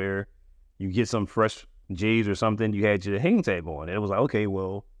era where you get some fresh J's or something, you had your hang tag on. And it was like, okay,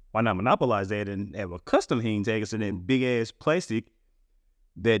 well, why not monopolize that and have a custom hang tag instead of that big ass plastic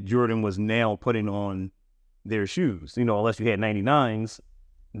that Jordan was now putting on their shoes? Unless you had 99s,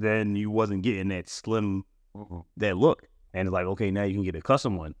 then you wasn't getting that slim, that look. And it's like, okay, now you can get a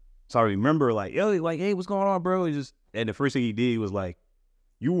custom one. So I remember like, yo, like, hey, what's going on, bro? And the first thing he did was like,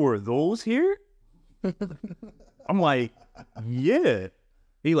 you wore those here? I'm like, yeah.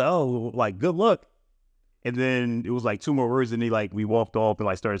 He like, oh, like, good luck. And then it was like 2 more words, and we walked off and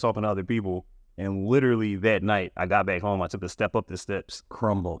like started talking to other people. And literally that night, I got back home. I took a step up the steps,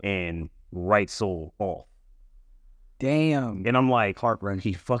 Crumbled, and right sole off. Damn. And I'm like, heart-wrenching.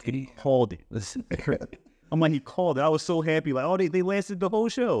 He fucking called it. I'm like, he called it. I was so happy. Like, oh, they lasted the whole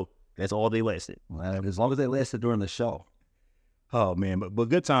show. That's all they lasted. Well, as long as they lasted during the show. Oh man, but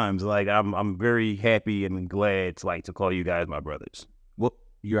good times. Like I'm very happy and glad to call you guys my brothers. Well,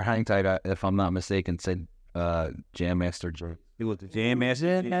 your hang tag, if I'm not mistaken, said Jam Master J. It was the Jam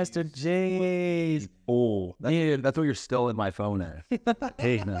Master J's. Oh, that's what you're still in my phone at.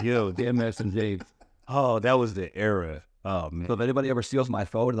 Hey, yo, Jam Master J. Oh, that was the era. Oh man. So if anybody ever steals my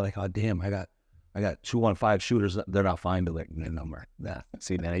phone, they're like, oh damn, I got 215 shooters. They're not finding the number. Nah.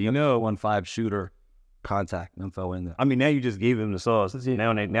 See now, 215 shooter contact info in there. I mean, now you just gave them the sauce.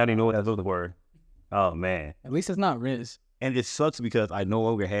 Now they know what that's the word. Oh man. At least it's not Riz. And it sucks because I no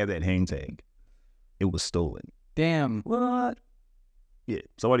longer have that hang tag. It was stolen. Damn. What? Yeah.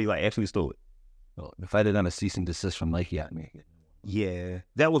 Somebody actually stole it. Well, if I did on a cease and desist from Nike at me. Yeah.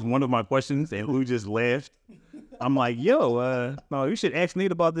 That was one of my questions, and Lou just laughed. I'm like, yo, no, you should ask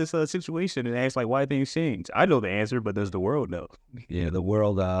Nate about this situation and ask why things change. I know the answer, but does the world know? Yeah, the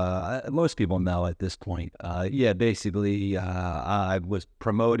world, most people know at this point. Yeah, basically, I was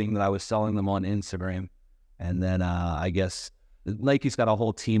promoting that I was selling them on Instagram. And then I guess Nike's got a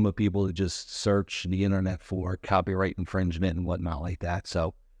whole team of people that just search the internet for copyright infringement and whatnot like that.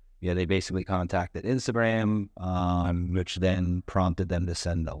 So, yeah, they basically contacted Instagram, which then prompted them to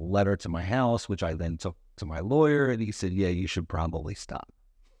send a letter to my house, which I then took to my lawyer, and he said, yeah, you should probably stop.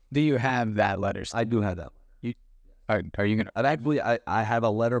 Do you have that letter? I do have that. Are you gonna? And actually, I have a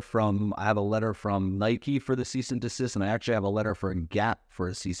letter from Nike for the cease and desist, and I actually have a letter from Gap for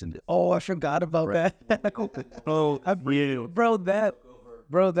a cease and desist. Oh, I forgot about that.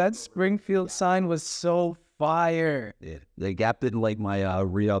 Bro, that Springfield sign was so fire. Yeah, the Gap didn't like my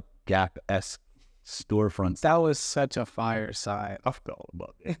re-up Gap-esque storefronts. That was such a fire sign. I forgot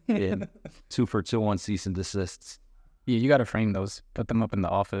about it. And 2 for 2 on cease and desists. Yeah, you gotta frame those. Put them up in the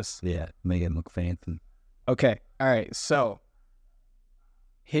office. Yeah, make it look fancy. Okay. All right. So,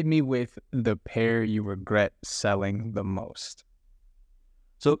 hit me with the pair you regret selling the most.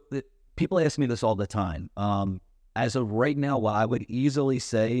 So people ask me this all the time. As of right now, what I would easily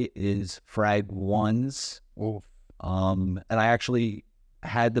say is Frag 1s. And I actually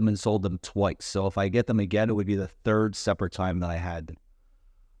had them and sold them twice. So if I get them again, it would be the third separate time that I had them.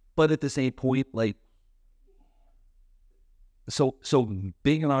 But at the same point, like, so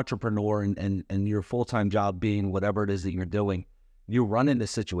being an entrepreneur and your full-time job being whatever it is that you're doing, you run into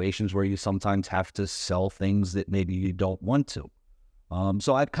situations where you sometimes have to sell things that maybe you don't want to.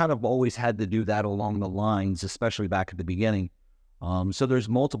 So I've kind of always had to do that along the lines, especially back at the beginning. So there's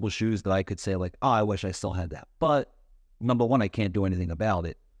multiple shoes that I could say like, oh, I wish I still had that. But number one, I can't do anything about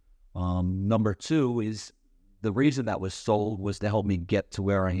it. Number two is the reason that was sold was to help me get to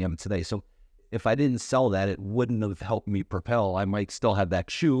where I am today. So if I didn't sell that, it wouldn't have helped me propel. I might still have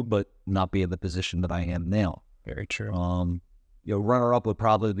that shoe, but not be in the position that I am now. Very true. Runner-up would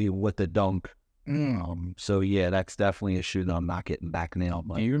probably be with the Dunk. So yeah, that's definitely a shoe that I'm not getting back now.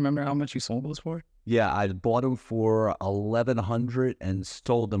 But do you remember how much you sold those for? yeah, I bought them for $1,100 and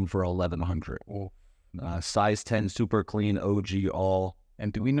sold them for $1,100. Size 10, super clean, OG all.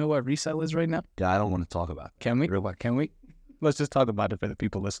 And do we know what resale is right now? Yeah, I don't want to talk about that. Can we? Can we? Let's just talk about it for the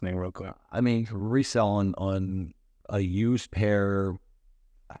people listening real quick. I mean, resale on a used pair,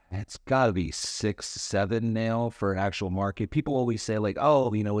 it's got to be 6, 7 now for an actual market. People always say like,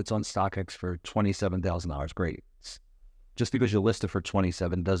 oh, it's on StockX for $27,000. Great. Just because you list it for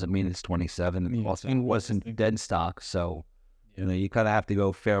 27 doesn't mean it's 27. It also wasn't dead stock. So, you kind of have to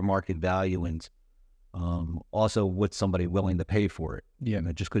go fair market value and also with somebody willing to pay for it. Yeah.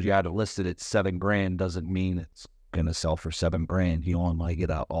 Just because you had it listed at $7,000 doesn't mean it's going to sell for $7,000. You might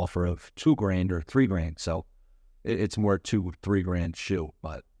get an offer of $2,000 or $3,000. So it's more $2-3 shoe.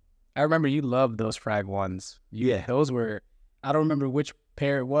 But I remember you loved those Frag 1s. Yeah. Those were, I don't remember which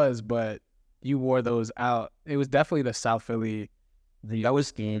pair it was, but you wore those out. It was definitely the South Philly. That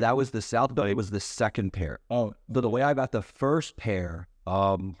was the South, but it was the second pair. Oh. So the way I got the first pair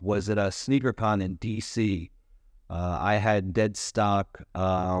was at a sneaker con in DC. I had dead stock.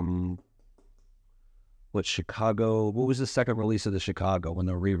 Chicago? What was the second release of the Chicago when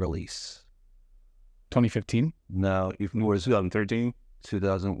the re-release? 2015? No, It was 2013.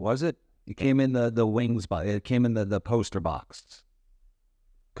 2000. Was it? It came in the wings box. It came in the poster box.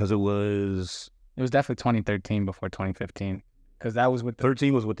 Because it was definitely 2013 before 2015. Because that was with the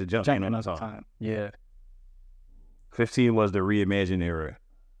 13 was with the jump. time. Yeah. 15 was the reimagined era.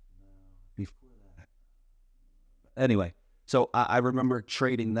 Anyway, so I remember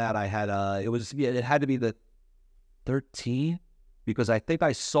trading that. I had it had to be the 13 because I think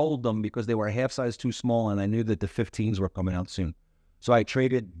I sold them because they were a half size too small, and I knew that the 15s were coming out soon. So I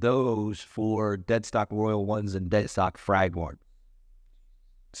traded those for dead stock Royal 1s and dead stock Frag 1.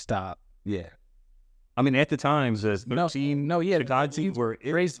 Stop. Yeah. I mean, at the times, the 13 Chicago were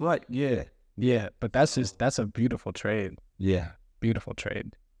raised what? Yeah. Yeah, but that's a beautiful trade. Yeah. Beautiful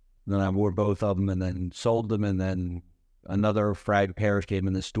trade. Then I wore both of them and then sold them, and then another Frag pair came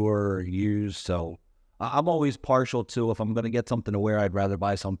in the store used. So I'm always partial to, if I'm going to get something to wear, I'd rather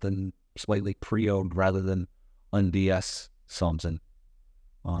buy something slightly pre-owned rather than un-DS something.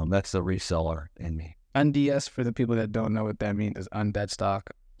 That's the reseller in me. Un-DS, for the people that don't know what that means, is undead stock.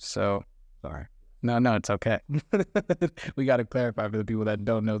 So, Sorry. No, it's okay. We got to clarify for the people that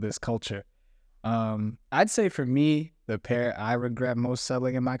don't know this culture. I'd say for me, the pair I regret most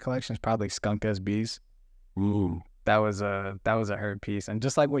selling in my collection is probably Skunk SBs. Ooh. That was a hurt piece. And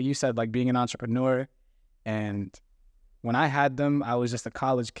just like what you said, like being an entrepreneur, and when I had them, I was just a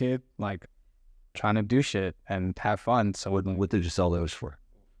college kid, like trying to do shit and have fun. So What did you sell those for?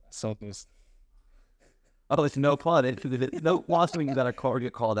 sold those. Oh, it's no fun. It's no lost when you got a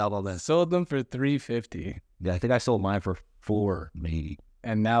get called out on this. Sold them for $350, Yeah, I think I sold mine for $4, maybe.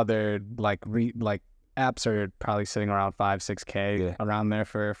 and now they're like apps are probably sitting around $5-6K around there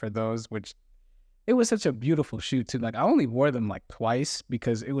for those. Which it was such a beautiful shoe too. Like I only wore them like twice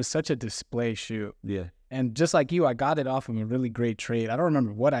because it was such a display shoe. Yeah. And just like you, I got it off of a really great trade. I don't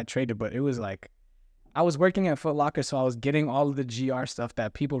remember what I traded, but it was like I was working at Foot Locker, so I was getting all of the GR stuff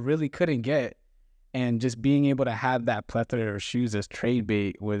that people really couldn't get. And just being able to have that plethora of shoes as trade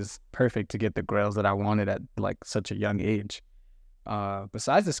bait was perfect to get the grails that I wanted at like such a young age.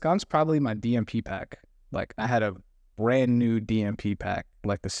 Besides the skunks, probably my DMP pack. Like I had a brand new DMP pack,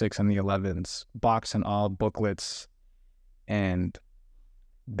 like the 6 and the 11s, box and all, booklets. And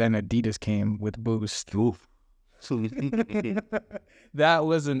then Adidas came with Boost. Oof. That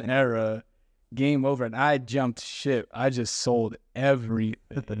was an era. Game over. And I jumped ship. I just sold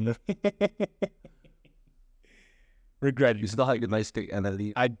everything. Regret You it. still have your nice stick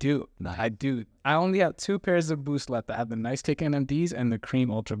NMD? I do. Nice. I do. I only have 2 pairs of Boost left. I have the Nice Kick NMDs and the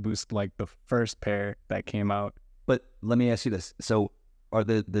Cream Ultra Boost, like the first pair that came out. But let me ask you this. So are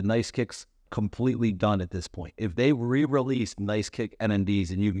the Nice Kicks completely done at this point? If they re-release Nice Kick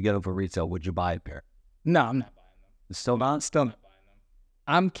NMDs and you can get them for retail, would you buy a pair? No, I'm not buying them. Still not? Still not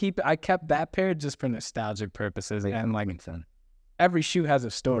buying them. I kept that pair just for nostalgic purposes. And like Makes sense. every shoe has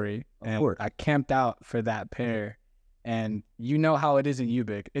a story. Of And course. I camped out for that pair. And you know how it is in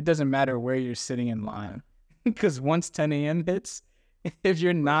Ubik. It doesn't matter where you're sitting in line. Because once 10 a.m. hits, if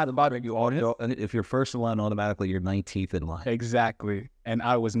you're not about to go on it, And if you're first in line, automatically you're 19th in line. exactly. And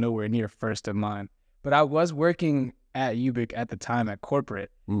I was nowhere near first in line. But I was working at Ubik at the time at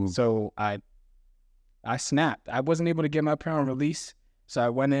corporate. Mm. So I snapped. I wasn't able to get my pair on release. So I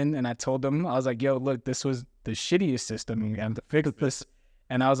went in and I told them, I was like, yo, look, this was the shittiest system. You have to fix this.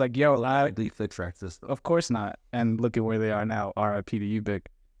 And I was like, yo, The fix track system. of course not. And look at where they are now. RIP to Ubik.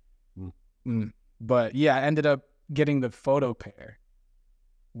 But yeah, I ended up getting the photo pair,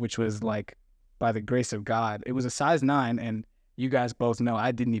 which was like, by the grace of God, it was a size 9. And you guys both know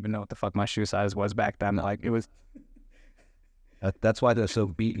I didn't even know what the fuck my shoe size was back then. Like it was. That's why they're so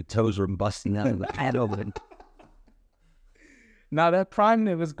beat. Your toes were busting out of the head over it. Now that Prime,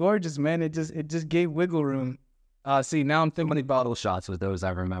 it was gorgeous, man. It just gave wiggle room. See, now I'm How thinking many about, bottle shots with those I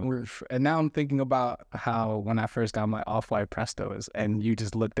remember? and now I'm thinking about how when I first got my off-white Prestos, and you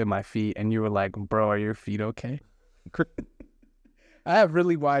just looked at my feet, and you were like, "Bro, are your feet okay?" I have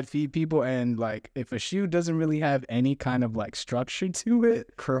really wide feet, people, and like if a shoe doesn't really have any kind of like structure to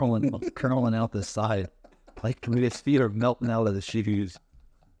it, Curling out the side. Like his feet are melting out of the shoes.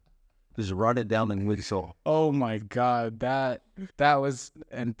 Just run it down the midsole. oh my God, that was,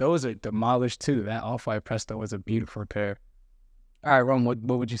 and those are demolished too. That off-white Presto was a beautiful pair. All right, Ron, what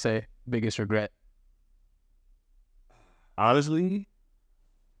would you say biggest regret? Honestly,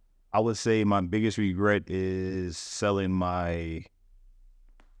 I would say my biggest regret is selling my.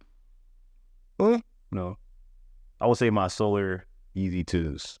 No, I would say my Solar Easy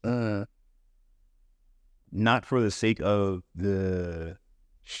 2s. Not for the sake of the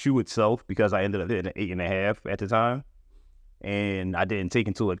shoe itself, because I ended up hitting an 8.5 at the time, and I didn't take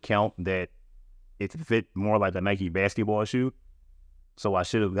into account that it fit more like a Nike basketball shoe, so I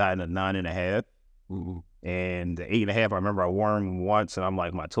should have gotten a 9.5. And the 8.5, I remember I wore them once, and I'm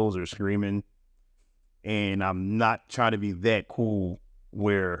like, my toes are screaming, and I'm not trying to be that cool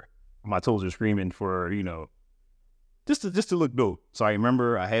where my toes are screaming for, you know, just to look dope. So I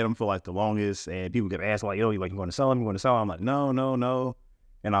remember I had them for like the longest, and people kept asking like, yo, you going to sell them? You going to sell them? I'm like, no.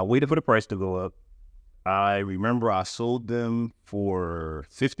 And I waited for the price to go up. I remember I sold them for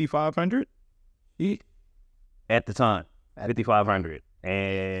 $5,500 at the time, $5,500.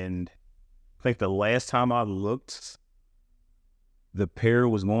 And I think the last time I looked, the pair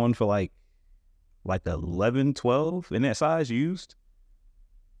was going for like 11, 12 in that size used.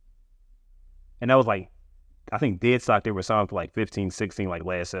 And that was like, I think dead stock, they were selling for like 15, 16, like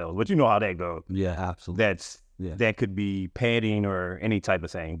last sales. But you know how that goes. Yeah, absolutely. That could be padding or any type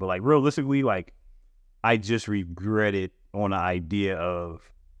of thing. But like realistically, like I just regretted on the idea of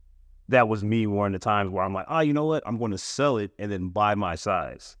that was me one of the times where I'm like, oh, you know what? I'm going to sell it and then buy my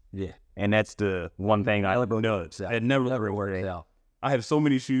size. Yeah. And that's the one thing I know. It never worked out. I have so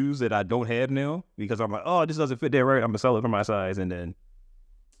many shoes that I don't have now because I'm like, oh, this doesn't fit there right. I'm going to sell it for my size, and then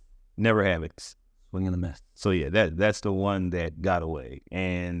never have it. Swing in the mist. So yeah, that's the one that got away.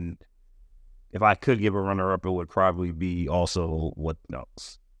 And if I could give a runner-up, it would probably be also what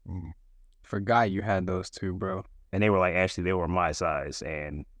else. Forgot you had those two, bro. And they were like, actually, they were my size.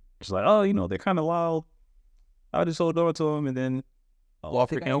 And it's like, oh, you know, they're kind of loud. I just hold on to them, and then I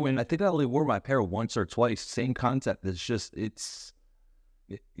think I only wore my pair once or twice. Same concept. It's just,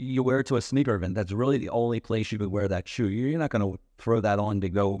 you wear it to a sneaker event. That's really the only place you could wear that shoe. You're not going to throw that on to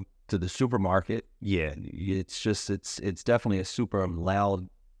go to the supermarket. Yeah. It's just, it's definitely a super loud,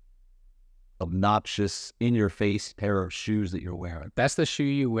 obnoxious, in your face pair of shoes that you're wearing. That's the shoe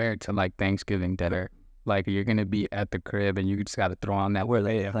you wear to like Thanksgiving dinner. Like you're gonna be at the crib and you just gotta throw on that. Where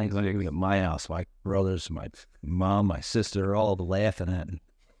they things at my house, my brothers, my mom, my sister are all laughing at me.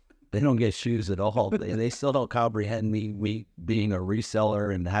 They don't get shoes at all. They still don't comprehend me being a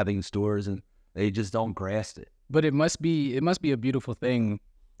reseller and having stores, and they just don't grasp it. But it must be a beautiful thing,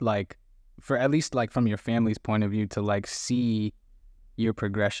 like for at least like from your family's point of view, to like see your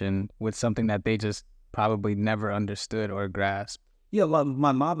progression with something that they just probably never understood or grasped. Yeah,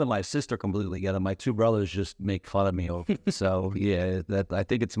 my mom and my sister completely get it. My two brothers just make fun of me over it. So yeah, that I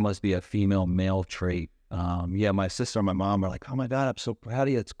think it must be a female male trait. Yeah, my sister and my mom are like, "Oh my God, I'm so proud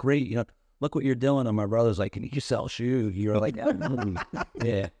of you. It's great. You know, look what you're doing." And my brother's like, "Can you sell shoes?" You're like,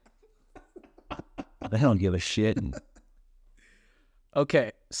 "Yeah." They don't give a shit.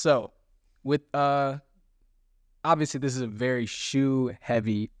 Okay, so with obviously this is a very shoe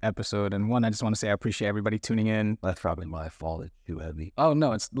heavy episode, and one, I just want to say I appreciate everybody tuning in. That's probably my fault. It's too heavy. Oh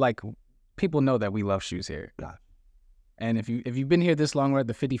no, it's like people know that we love shoes here. God. And if you've been here this long, we're at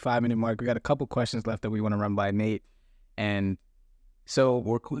the 55-minute mark. We got a couple questions left that we want to run by Nate. And so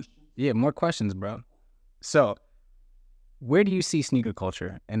More questions? yeah, more questions, bro. So where do you see sneaker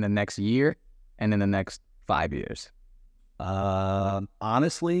culture in the next year and in the next 5 years?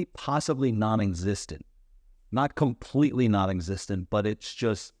 Honestly, possibly non-existent. Not completely non-existent, but it's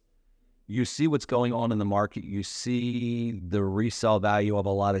just, you see what's going on in the market. You see the resale value of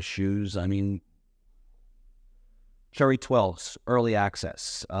a lot of shoes. I mean, Cherry 12s, early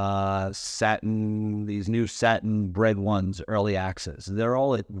access. Satin, these new satin bread ones, early access. They're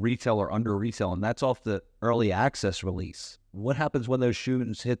all at retail or under retail, and that's off the early access release. What happens when those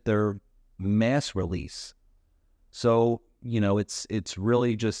shoes hit their mass release? So, you know, it's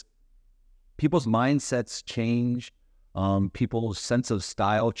really just people's mindsets change. People's sense of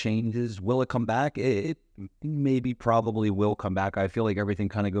style changes. Will it come back? It maybe probably will come back. I feel like everything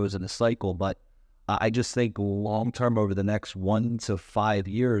kind of goes in a cycle, but I just think long term, over the next 1 to 5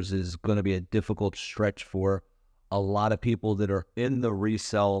 years, is going to be a difficult stretch for a lot of people that are in the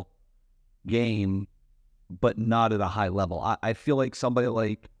resale game, but not at a high level. I feel like somebody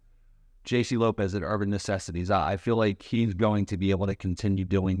like JC Lopez at Urban Necessities, I feel like he's going to be able to continue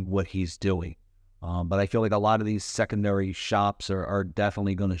doing what he's doing. But I feel like a lot of these secondary shops are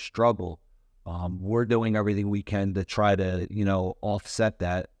definitely going to struggle. We're doing everything we can to try to, you know, offset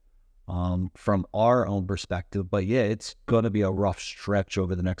that from our own perspective. But yeah, it's going to be a rough stretch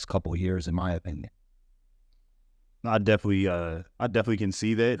over the next couple of years, in my opinion. I definitely can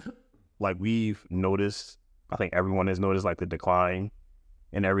see that. Like, we've noticed, I think everyone has noticed, like, the decline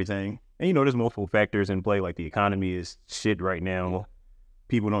and everything. And, you know, there's multiple factors in play. Like, the economy is shit right now.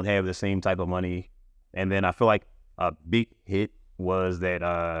 People don't have the same type of money. And then I feel like a big hit was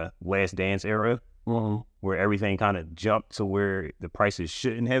that Last Dance era, where everything kind of jumped to where the prices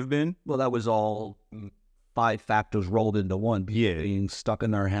shouldn't have been. Well, that was all 5 factors rolled into one. Yeah. Being stuck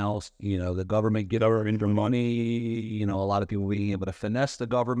in their house, you know, the government getting for money, you know, a lot of people being able to finesse the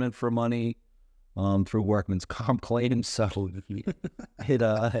government for money through workman's comp claims. So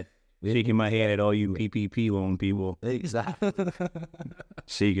Shaking my head at all you PPP loan people. Exactly.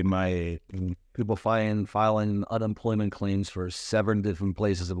 Shaking my head. People filing unemployment claims for 7 different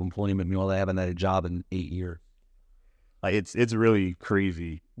places of employment. Meanwhile, they haven't had a job in 8 years. Like, it's really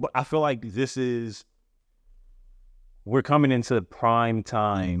crazy. But I feel like we're coming into prime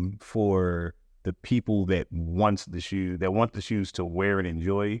time for the people that want the shoes to wear and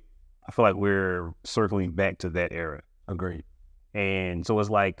enjoy. I feel like we're circling back to that era. Agreed. And so it's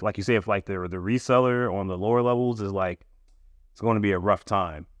like you say, if like the reseller on the lower levels is like, it's going to be a rough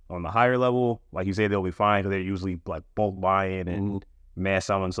time. On the higher level, like you say, they'll be fine because they're usually like bulk buying and mass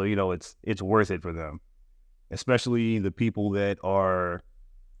selling. So, you know, it's worth it for them, especially the people that are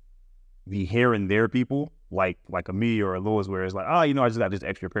the here and there people, like a me or a Lewis, where it's like, oh, you know, I just got this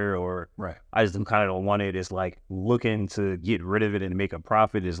extra pair, or right, I just kind of don't want it. It's like looking to get rid of it and make a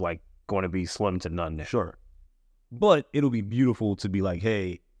profit is like going to be slim to none there. Sure. But it'll be beautiful to be like,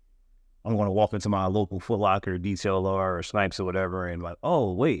 hey, I'm going to walk into my local Foot Locker, DTLR, or Snipes or whatever, and like,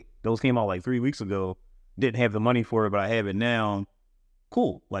 oh, wait, those came out like 3 weeks ago. Didn't have the money for it, but I have it now.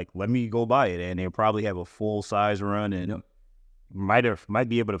 Cool. Like, let me go buy it. And they'll probably have a full size run, and might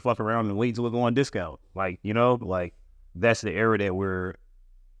be able to fuck around and wait until it go on discount. Like, you know, like that's the era that we're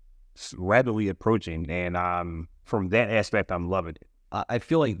rapidly approaching. And from that aspect, I'm loving it. I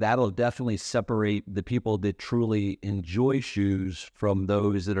feel like that'll definitely separate the people that truly enjoy shoes from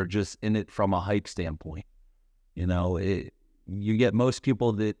those that are just in it from a hype standpoint. You know, you get most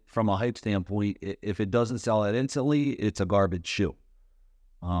people that, from a hype standpoint, if it doesn't sell out instantly, it's a garbage shoe.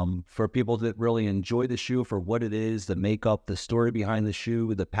 For people that really enjoy the shoe for what it is, the makeup, the story behind the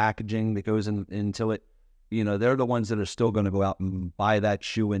shoe, the packaging that goes into it, you know, they're the ones that are still going to go out and buy that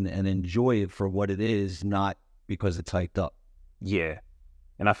shoe and enjoy it for what it is, not because it's hyped up. Yeah.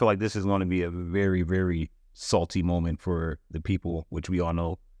 And I feel like this is going to be a very, very salty moment for the people, which we all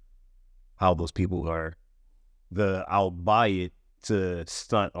know how those people are. I'll buy it to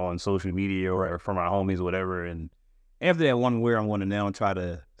stunt on social media or for my homies or whatever. And after that one wear, I'm going to now try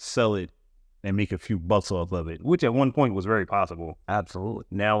to sell it and make a few bucks off of it, which at one point was very possible. Absolutely.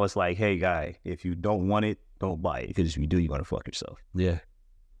 Now it's like, hey, guy, if you don't want it, don't buy it. Because if you do, you're going to fuck yourself. Yeah.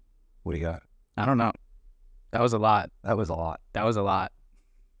 What do you got? I don't know. That was a lot. That was a lot. That was a lot.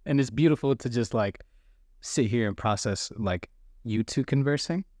 And it's beautiful to just like sit here and process like you two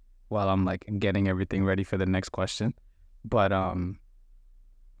conversing while I'm like getting everything ready for the next question. But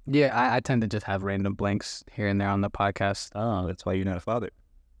yeah, I tend to just have random blanks here and there on the podcast. Oh, that's why you're not a father.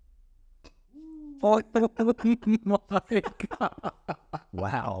 Oh my God.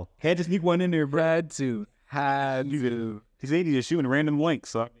 Wow. Had to sneak one in there, bro. Had to. He said he's just shooting random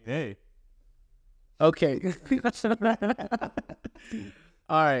links. So, hey. Okay.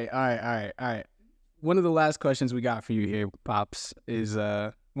 All right. One of the last questions we got for you here, Pops, is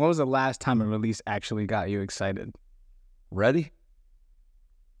when was the last time a release actually got you excited? Ready?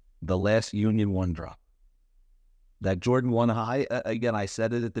 The last Union 1 drop. That Jordan 1 high, again, I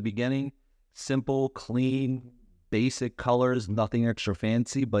said it at the beginning, simple, clean, basic colors, nothing extra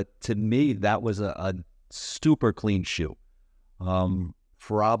fancy, but to me, that was a super clean shoe.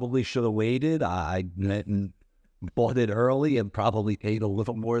 Probably should have waited. I bought it early and probably paid a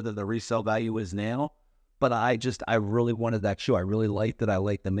little more than the resale value is now. But I really wanted that shoe. I really liked it. I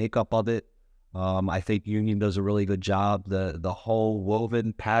liked the makeup of it. I think Union does a really good job. The whole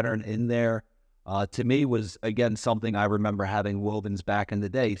woven pattern in there, to me, was, again, something I remember having wovens back in the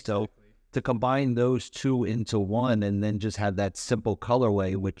day. So to combine those two into one and then just have that simple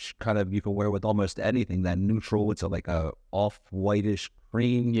colorway, which kind of you can wear with almost anything, that neutral, it's like a off-whitish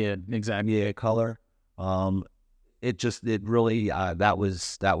cream. Yeah, exactly. Yeah, color. It really, that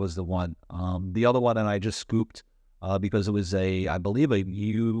was the one. The other one, and I just scooped because it was I believe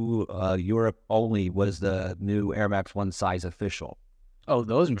Europe only, was the new Air Max 1 size official. Oh,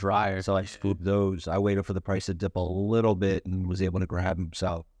 those dryers. So I scooped those. I waited for the price to dip a little bit and was able to grab them.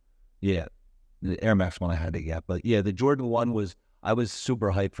 So yeah, the Air Max 1 I had to get. But yeah, the Jordan 1 I was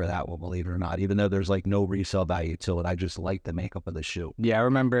super hyped for that one, believe it or not, even though there's like no resale value to it. I just liked the makeup of the shoe. Yeah, I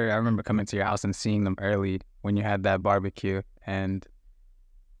remember coming to your house and seeing them early when you had that barbecue, and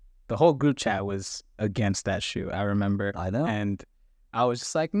the whole group chat was against that shoe. I remember. I know. And I was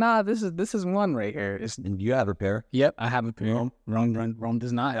just like, nah, this is one right here. And you have a pair. Yep, I have a pair. Rome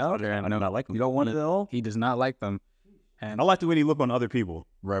does not. I don't like them. You don't want it at all? He does not like them. And I like the way they look on other people.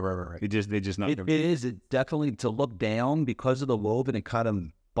 Right. They just not. It is. It definitely, to look down because of the woven, it kind of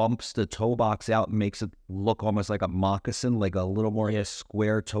bumps the toe box out and makes it look almost like a moccasin, like a little more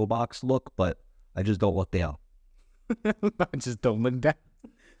square toe box look. But I just don't look down. I just don't look down.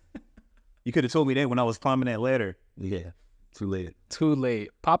 You could have told me that when I was climbing that ladder. Yeah, too late. Too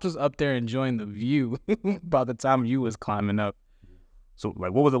late. Pops was up there enjoying the view by the time you was climbing up. So,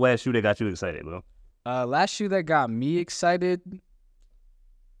 like, what was the last shoe that got you excited, bro? Last shoe that got me excited,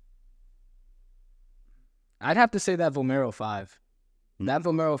 I'd have to say that Vomero 5. That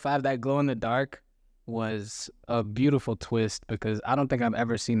Vomero 5, that glow in the dark, was a beautiful twist because I don't think I've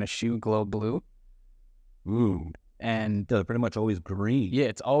ever seen a shoe glow blue. Ooh. And they're pretty much always green. Yeah,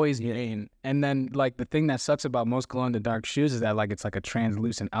 it's always green. And then, like, the thing that sucks about most glow in the dark shoes is that, like, it's like a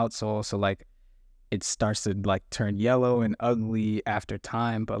translucent outsole, so like it starts to like turn yellow and ugly after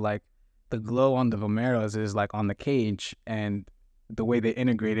time. But like the glow on the Vomeros is like on the cage, and the way they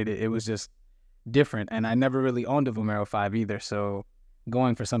integrated it, it was just different. And I never really owned a Vomero 5 either, so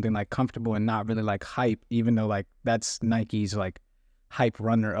going for something like comfortable and not really like hype, even though like that's Nike's like hype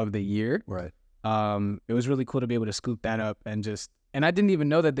runner of the year. Right. It was really cool to be able to scoop that up and I didn't even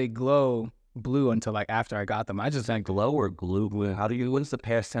know that they glow blue until like after I got them. I just think glow or glue. What's the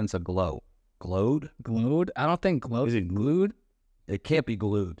past tense of glow? Glowed? Glowed? I don't think glowed. Is it glued? It can't be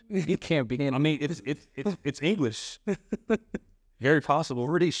glued. It can't be. I mean, it's English. Very possible.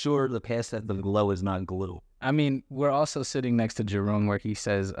 Pretty sure the past tense of glow is not glue. I mean, we're also sitting next to Jerome where he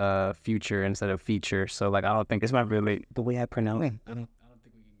says future instead of feature. So like, I don't think it's not really the way I pronounce it. I don't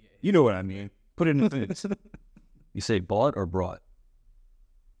think we can get it. You know what I mean. Put it in the things. You say bought or brought?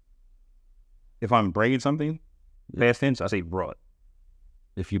 If I'm braiding something, past tense, I say brought.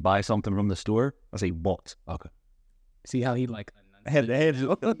 If you buy something from the store, I say bought. Okay. See how he like... I had they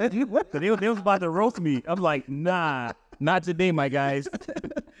was about to roast me. I'm like, nah, not today, my guys.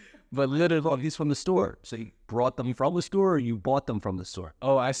 But literally, he's from the store. So you brought them from the store or you bought them from the store?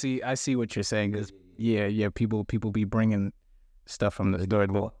 Oh, I see what you're saying. Yeah. People be bringing stuff from the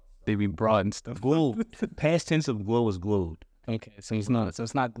store. They be brought and stuff. Glued. Past tense of glow is glued. Okay, so it's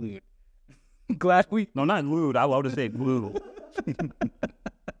not glued. Glad we. No, not glued. I would have said glued.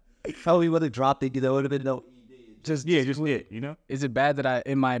 Probably would have dropped it. There would have been no. Just it. You know. Is it bad that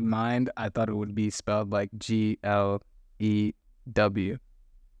in my mind I thought it would be spelled like GLEW?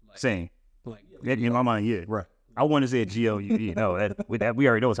 Same. Like In my mind, yeah. Right. I want to say GLUE. No, that we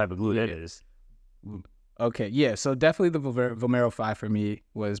already know what type of glue that is. Okay, yeah. So definitely the Vomero 5 for me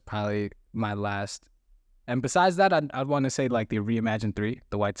was probably my last. And besides that, I'd want to say like the Reimagined 3,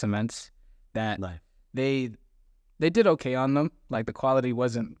 the white cements. That Nice. they did okay on them. Like the quality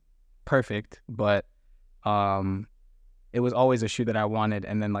wasn't perfect, but it was always a shoe that I wanted.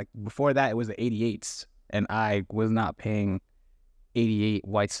 And then like before that, it was the 88s, and I was not paying 88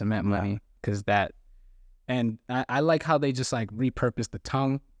 white cement money because that. And I like how they just like repurposed the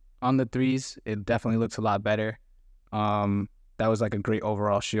tongue on the 3s. It definitely looks a lot better. That was like a great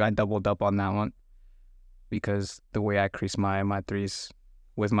overall shoe. I doubled up on that one because the way I crease my 3s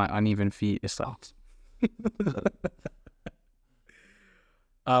with my uneven feet, it sucks.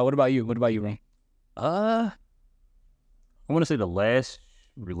 What about you? What about you, Ray? I want to say the last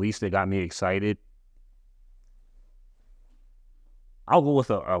release that got me excited. I'll go with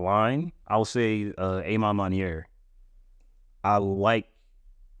a line. I'll say Aimant Manier. I like,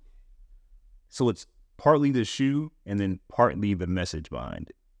 so it's partly the shoe and then partly the message behind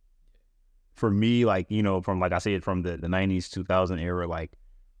it. For me, like, you know, from like I said, from the 90s, 2000 era, like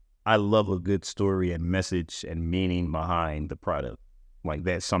I love a good story and message and meaning behind the product. Like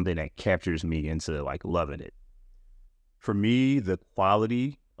that's something that captures me into like loving it. For me, the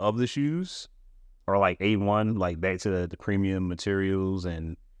quality of the shoes are like A1, like back to the premium materials,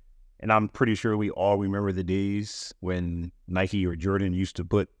 and I'm pretty sure we all remember the days when Nike or Jordan used to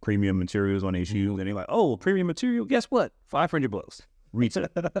put premium materials on their shoes, and they're like, "Oh, premium material, guess what? $500 retail."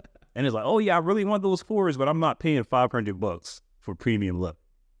 And it's like, "Oh yeah, I really want those 4s, but I'm not paying $500 for premium look."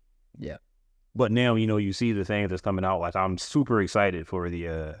 Yeah. But now, you know, you see the things that's coming out. Like I'm super excited for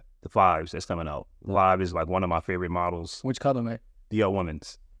the 5s that's coming out. 5 is like one of my favorite models. Which color, mate? The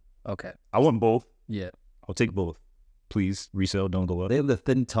women's. Okay. I want both. Yeah. I'll take both. Please, resale, don't go up. They have the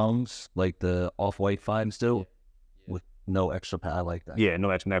thin tongues, like the off-white 5 still, with no extra pad. I like that. Yeah, no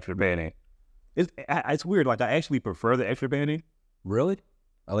extra banding. It's weird. Like I actually prefer the extra banding. Really?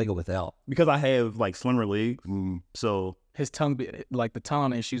 I like it without. Because I have like slimmer legs. So His tongue, like the tongue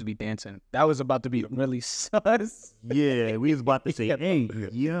on his shoes be dancing. That was about to be really sus. yeah, we was about to say, hey,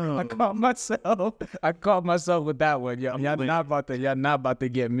 yo. I caught myself with that one. Y'all not about to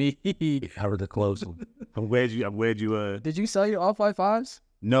get me. How are the clothes? I'm glad you Did you sell your off-white 5s?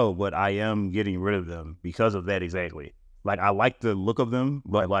 No, but I am getting rid of them because of that exactly. Like I like the look of them,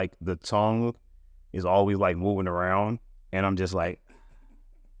 but like the tongue is always like moving around, and I'm just like,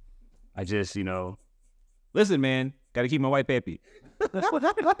 I just, you know, listen, man, got to keep my wife happy.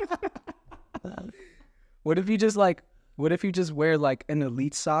 What if you just wear like an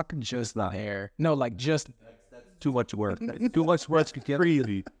elite sock, just the hair? No, like just Too much work. Too much work.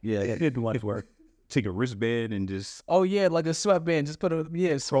 Crazy. Yeah, too much work. Take a wristband and just oh yeah, like a sweatband. Just put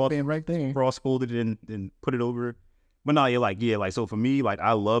a sweatband right there. cross fold it and put it over. But no, like so for me, like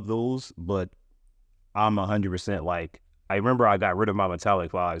I love those, but I'm 100% like, I remember I got rid of my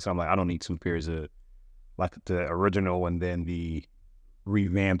metallic 5, so I'm like, I don't need 2 pairs of like the original and then the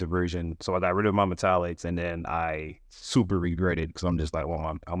revamped version. So I got rid of my metallics, and then I super regretted because I'm just like,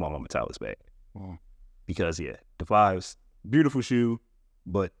 well, I want my metallics back. Because yeah, the 5s, beautiful shoe,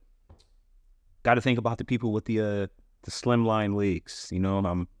 but got to think about the people with the slimline legs. You know,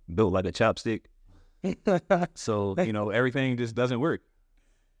 I'm built like a chopstick, so you know everything just doesn't work.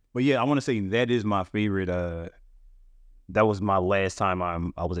 But yeah, I want to say that is my favorite. That was my last time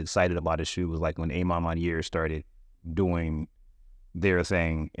I was excited about a shoe, was like when Aimant Manier started doing their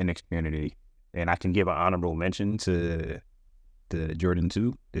thing in the community. And I can give an honorable mention to the Jordan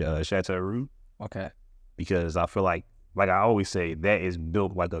 2, the Chateau Roux. Okay. Because I feel like I always say, that is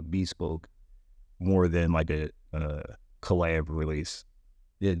built like a bespoke more than like a collab release.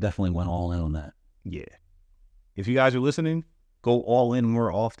 Yeah, definitely went all in on that. Yeah. If you guys are listening, go all in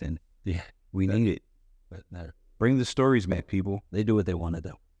more often. Yeah, We need it. but Bring the stories back, people. they do what they want to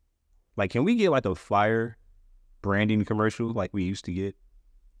do. Like, can we get like a fire branding commercial like we used to get?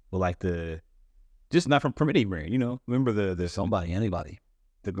 With like just not from Primitive Brand, you know? Remember the Somebody, anybody.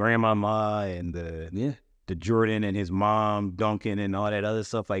 the grandmama and the Jordan and his mom Duncan and all that other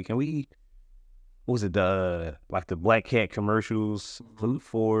stuff. Like, can we? What was it? The Black Cat commercials, Flute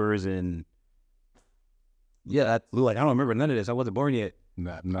 4s, and Yeah, like I don't remember none of this. I wasn't born yet.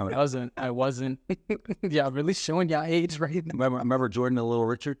 I wasn't. Yeah, really showing y'all age right now. Remember Jordan and Little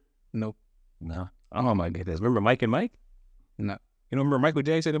Richard? Nope. No. Oh my goodness. Remember Mike and Mike? No. You don't remember Michael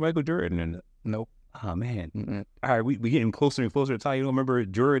Jackson and Michael Jordan? And Nope. oh man. All right, we getting closer and closer to time. You don't remember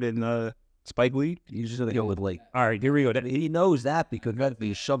Jordan and Spike Lee? You just gotta go with like. All right, here we go. He knows that because that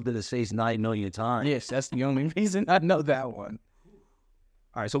be shoved in his face 9 million times. Yes, that's the only reason I know that one.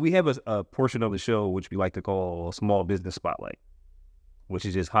 All right, so we have a portion of the show which we like to call Small Business Spotlight, which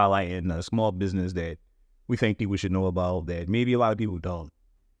is just highlighting a small business that we think people should know about that maybe a lot of people don't.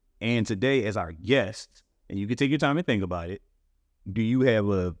 And today, as our guest, and you can take your time and think about it, do you have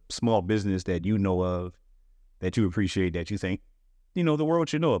a small business that you know of, that you appreciate, that you think, the world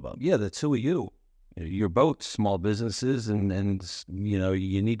should know about? Yeah, the two of you. You're both small businesses, and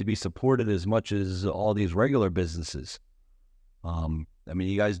you need to be supported as much as all these regular businesses. I mean,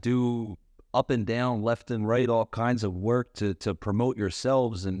 you guys do up and down, left and right, all kinds of work to promote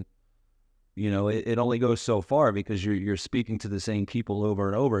yourselves, and it only goes so far because you're speaking to the same people over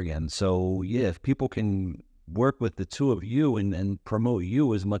and over again. So yeah, if people can work with the two of you and promote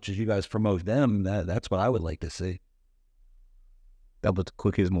you as much as you guys promote them, that's what I would like to see. That was the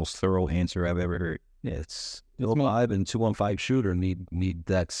quickest, most thorough answer I've ever heard. Yeah, it's 5 and 215 shooter need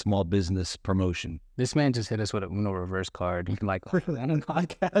that small business promotion. This man just hit us with a Uno reverse card. You can on a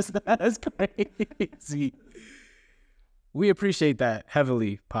podcast. That's crazy. We appreciate that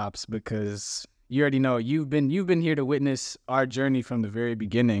heavily, Pops, because you already know you've been here to witness our journey from the very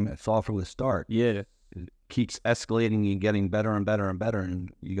beginning. It's all from the start. Yeah, it keeps escalating and getting better and better and better,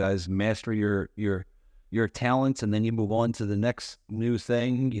 and you guys master your talents, and then you move on to the next new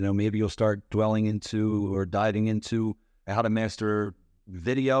thing. Maybe you'll start dwelling into or diving into how to master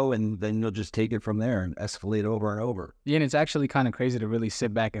video, and then you'll just take it from there and escalate over and over. Yeah, and it's actually kind of crazy to really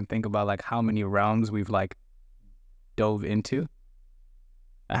sit back and think about like how many realms we've like dove into.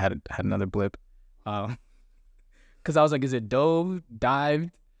 I had another blip, because I was like, is it dove,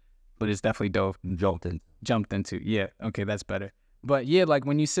 dived? But it's definitely dove. Jumped into. Yeah, okay, that's better. But yeah, like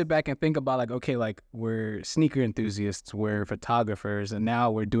when you sit back and think about like, okay, like we're sneaker enthusiasts, we're photographers, and now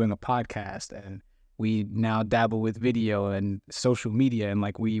we're doing a podcast, and we now dabble with video and social media, and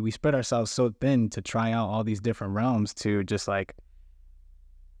like we spread ourselves so thin to try out all these different realms to just like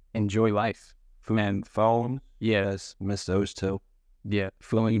enjoy life. Food and phone. Yes, miss those two. Yeah,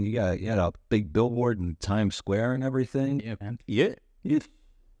 phone. You got a big billboard in Times Square and everything. Yeah, man. Yeah.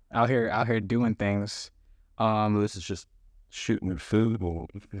 Out here doing things. This is just shooting food.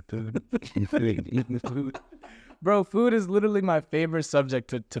 Eating food. Bro, food is literally my favorite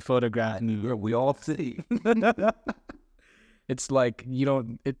subject to photograph. We all see. It's like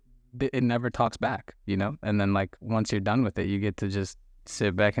it never talks back, and then like once you're done with it, you get to just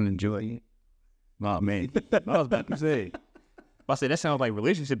sit back and enjoy. Oh man, I was about to say. I said that sounds like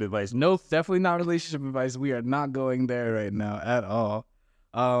relationship advice. No, definitely not relationship advice. We are not going there right now at all.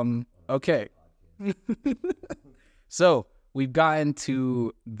 Okay. So we've gotten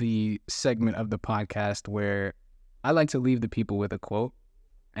to the segment of the podcast where I like to leave the people with a quote.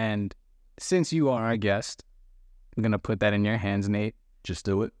 And since you are our guest, I'm going to put that in your hands, Nate. Just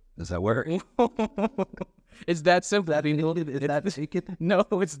do it. Does that work? It's that simple. No,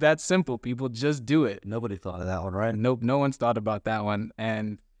 it's that simple. People just do it. Nobody thought of that one, right? Nope, no one's thought about that one.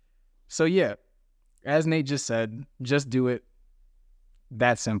 And so, yeah, as Nate just said, just do it.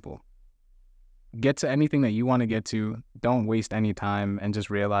 That simple. Get to anything that you want to get to. Don't waste any time, and just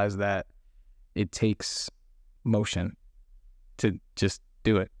realize that it takes motion to just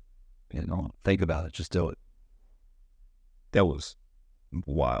do it. Think about it. Just do it. That was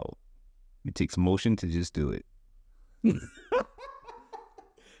wild. It takes motion to just do it.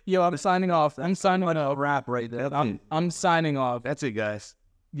 Yo, I'm signing off. I'm signing off. Wrap right there. I'm signing off. That's it, guys.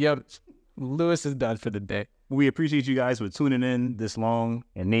 Yep. Lewis is done for the day. We appreciate you guys for tuning in this long.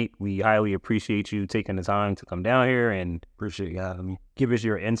 And Nate, we highly appreciate you taking the time to come down here and appreciate you having me. Give us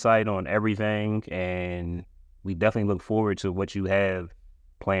your insight on everything. And we definitely look forward to what you have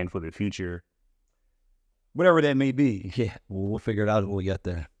planned for the future. Whatever that may be. Yeah, we'll figure it out when we get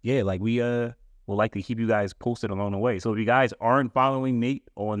there. Yeah, like we would like to keep you guys posted along the way. So if you guys aren't following Nate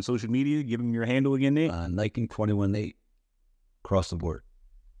on social media, give him your handle again, Nate. Nike 21 Nate. Across the board.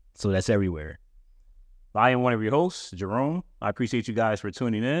 So that's everywhere. I am one of your hosts, Jerome. I appreciate you guys for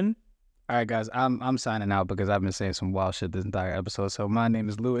tuning in. All right, guys, I'm signing out because I've been saying some wild shit this entire episode. So my name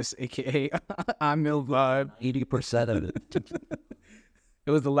is Lewis, a.k.a. I'm Mill Vibe. 80% of it.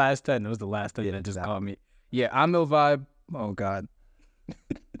 It was the last 10. It was the last 10 that just called me. Yeah, I'm Mill Vibe. Oh, God.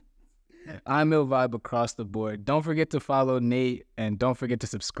 I'm Mill Vibe across the board. Don't forget to follow Nate, and don't forget to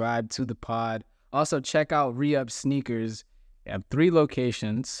subscribe to the pod. Also, check out Re-Up Sneakers. We have 3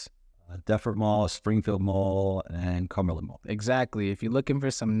 locations. Deffert Mall, Springfield Mall, and Cumberland Mall. Exactly. If you're looking for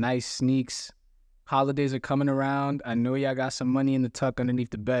some nice sneaks, holidays are coming around. I know y'all got some money in the tuck underneath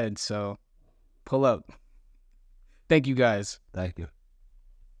the bed, so pull up. Thank you guys. Thank you.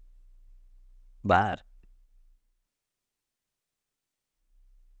 Bye.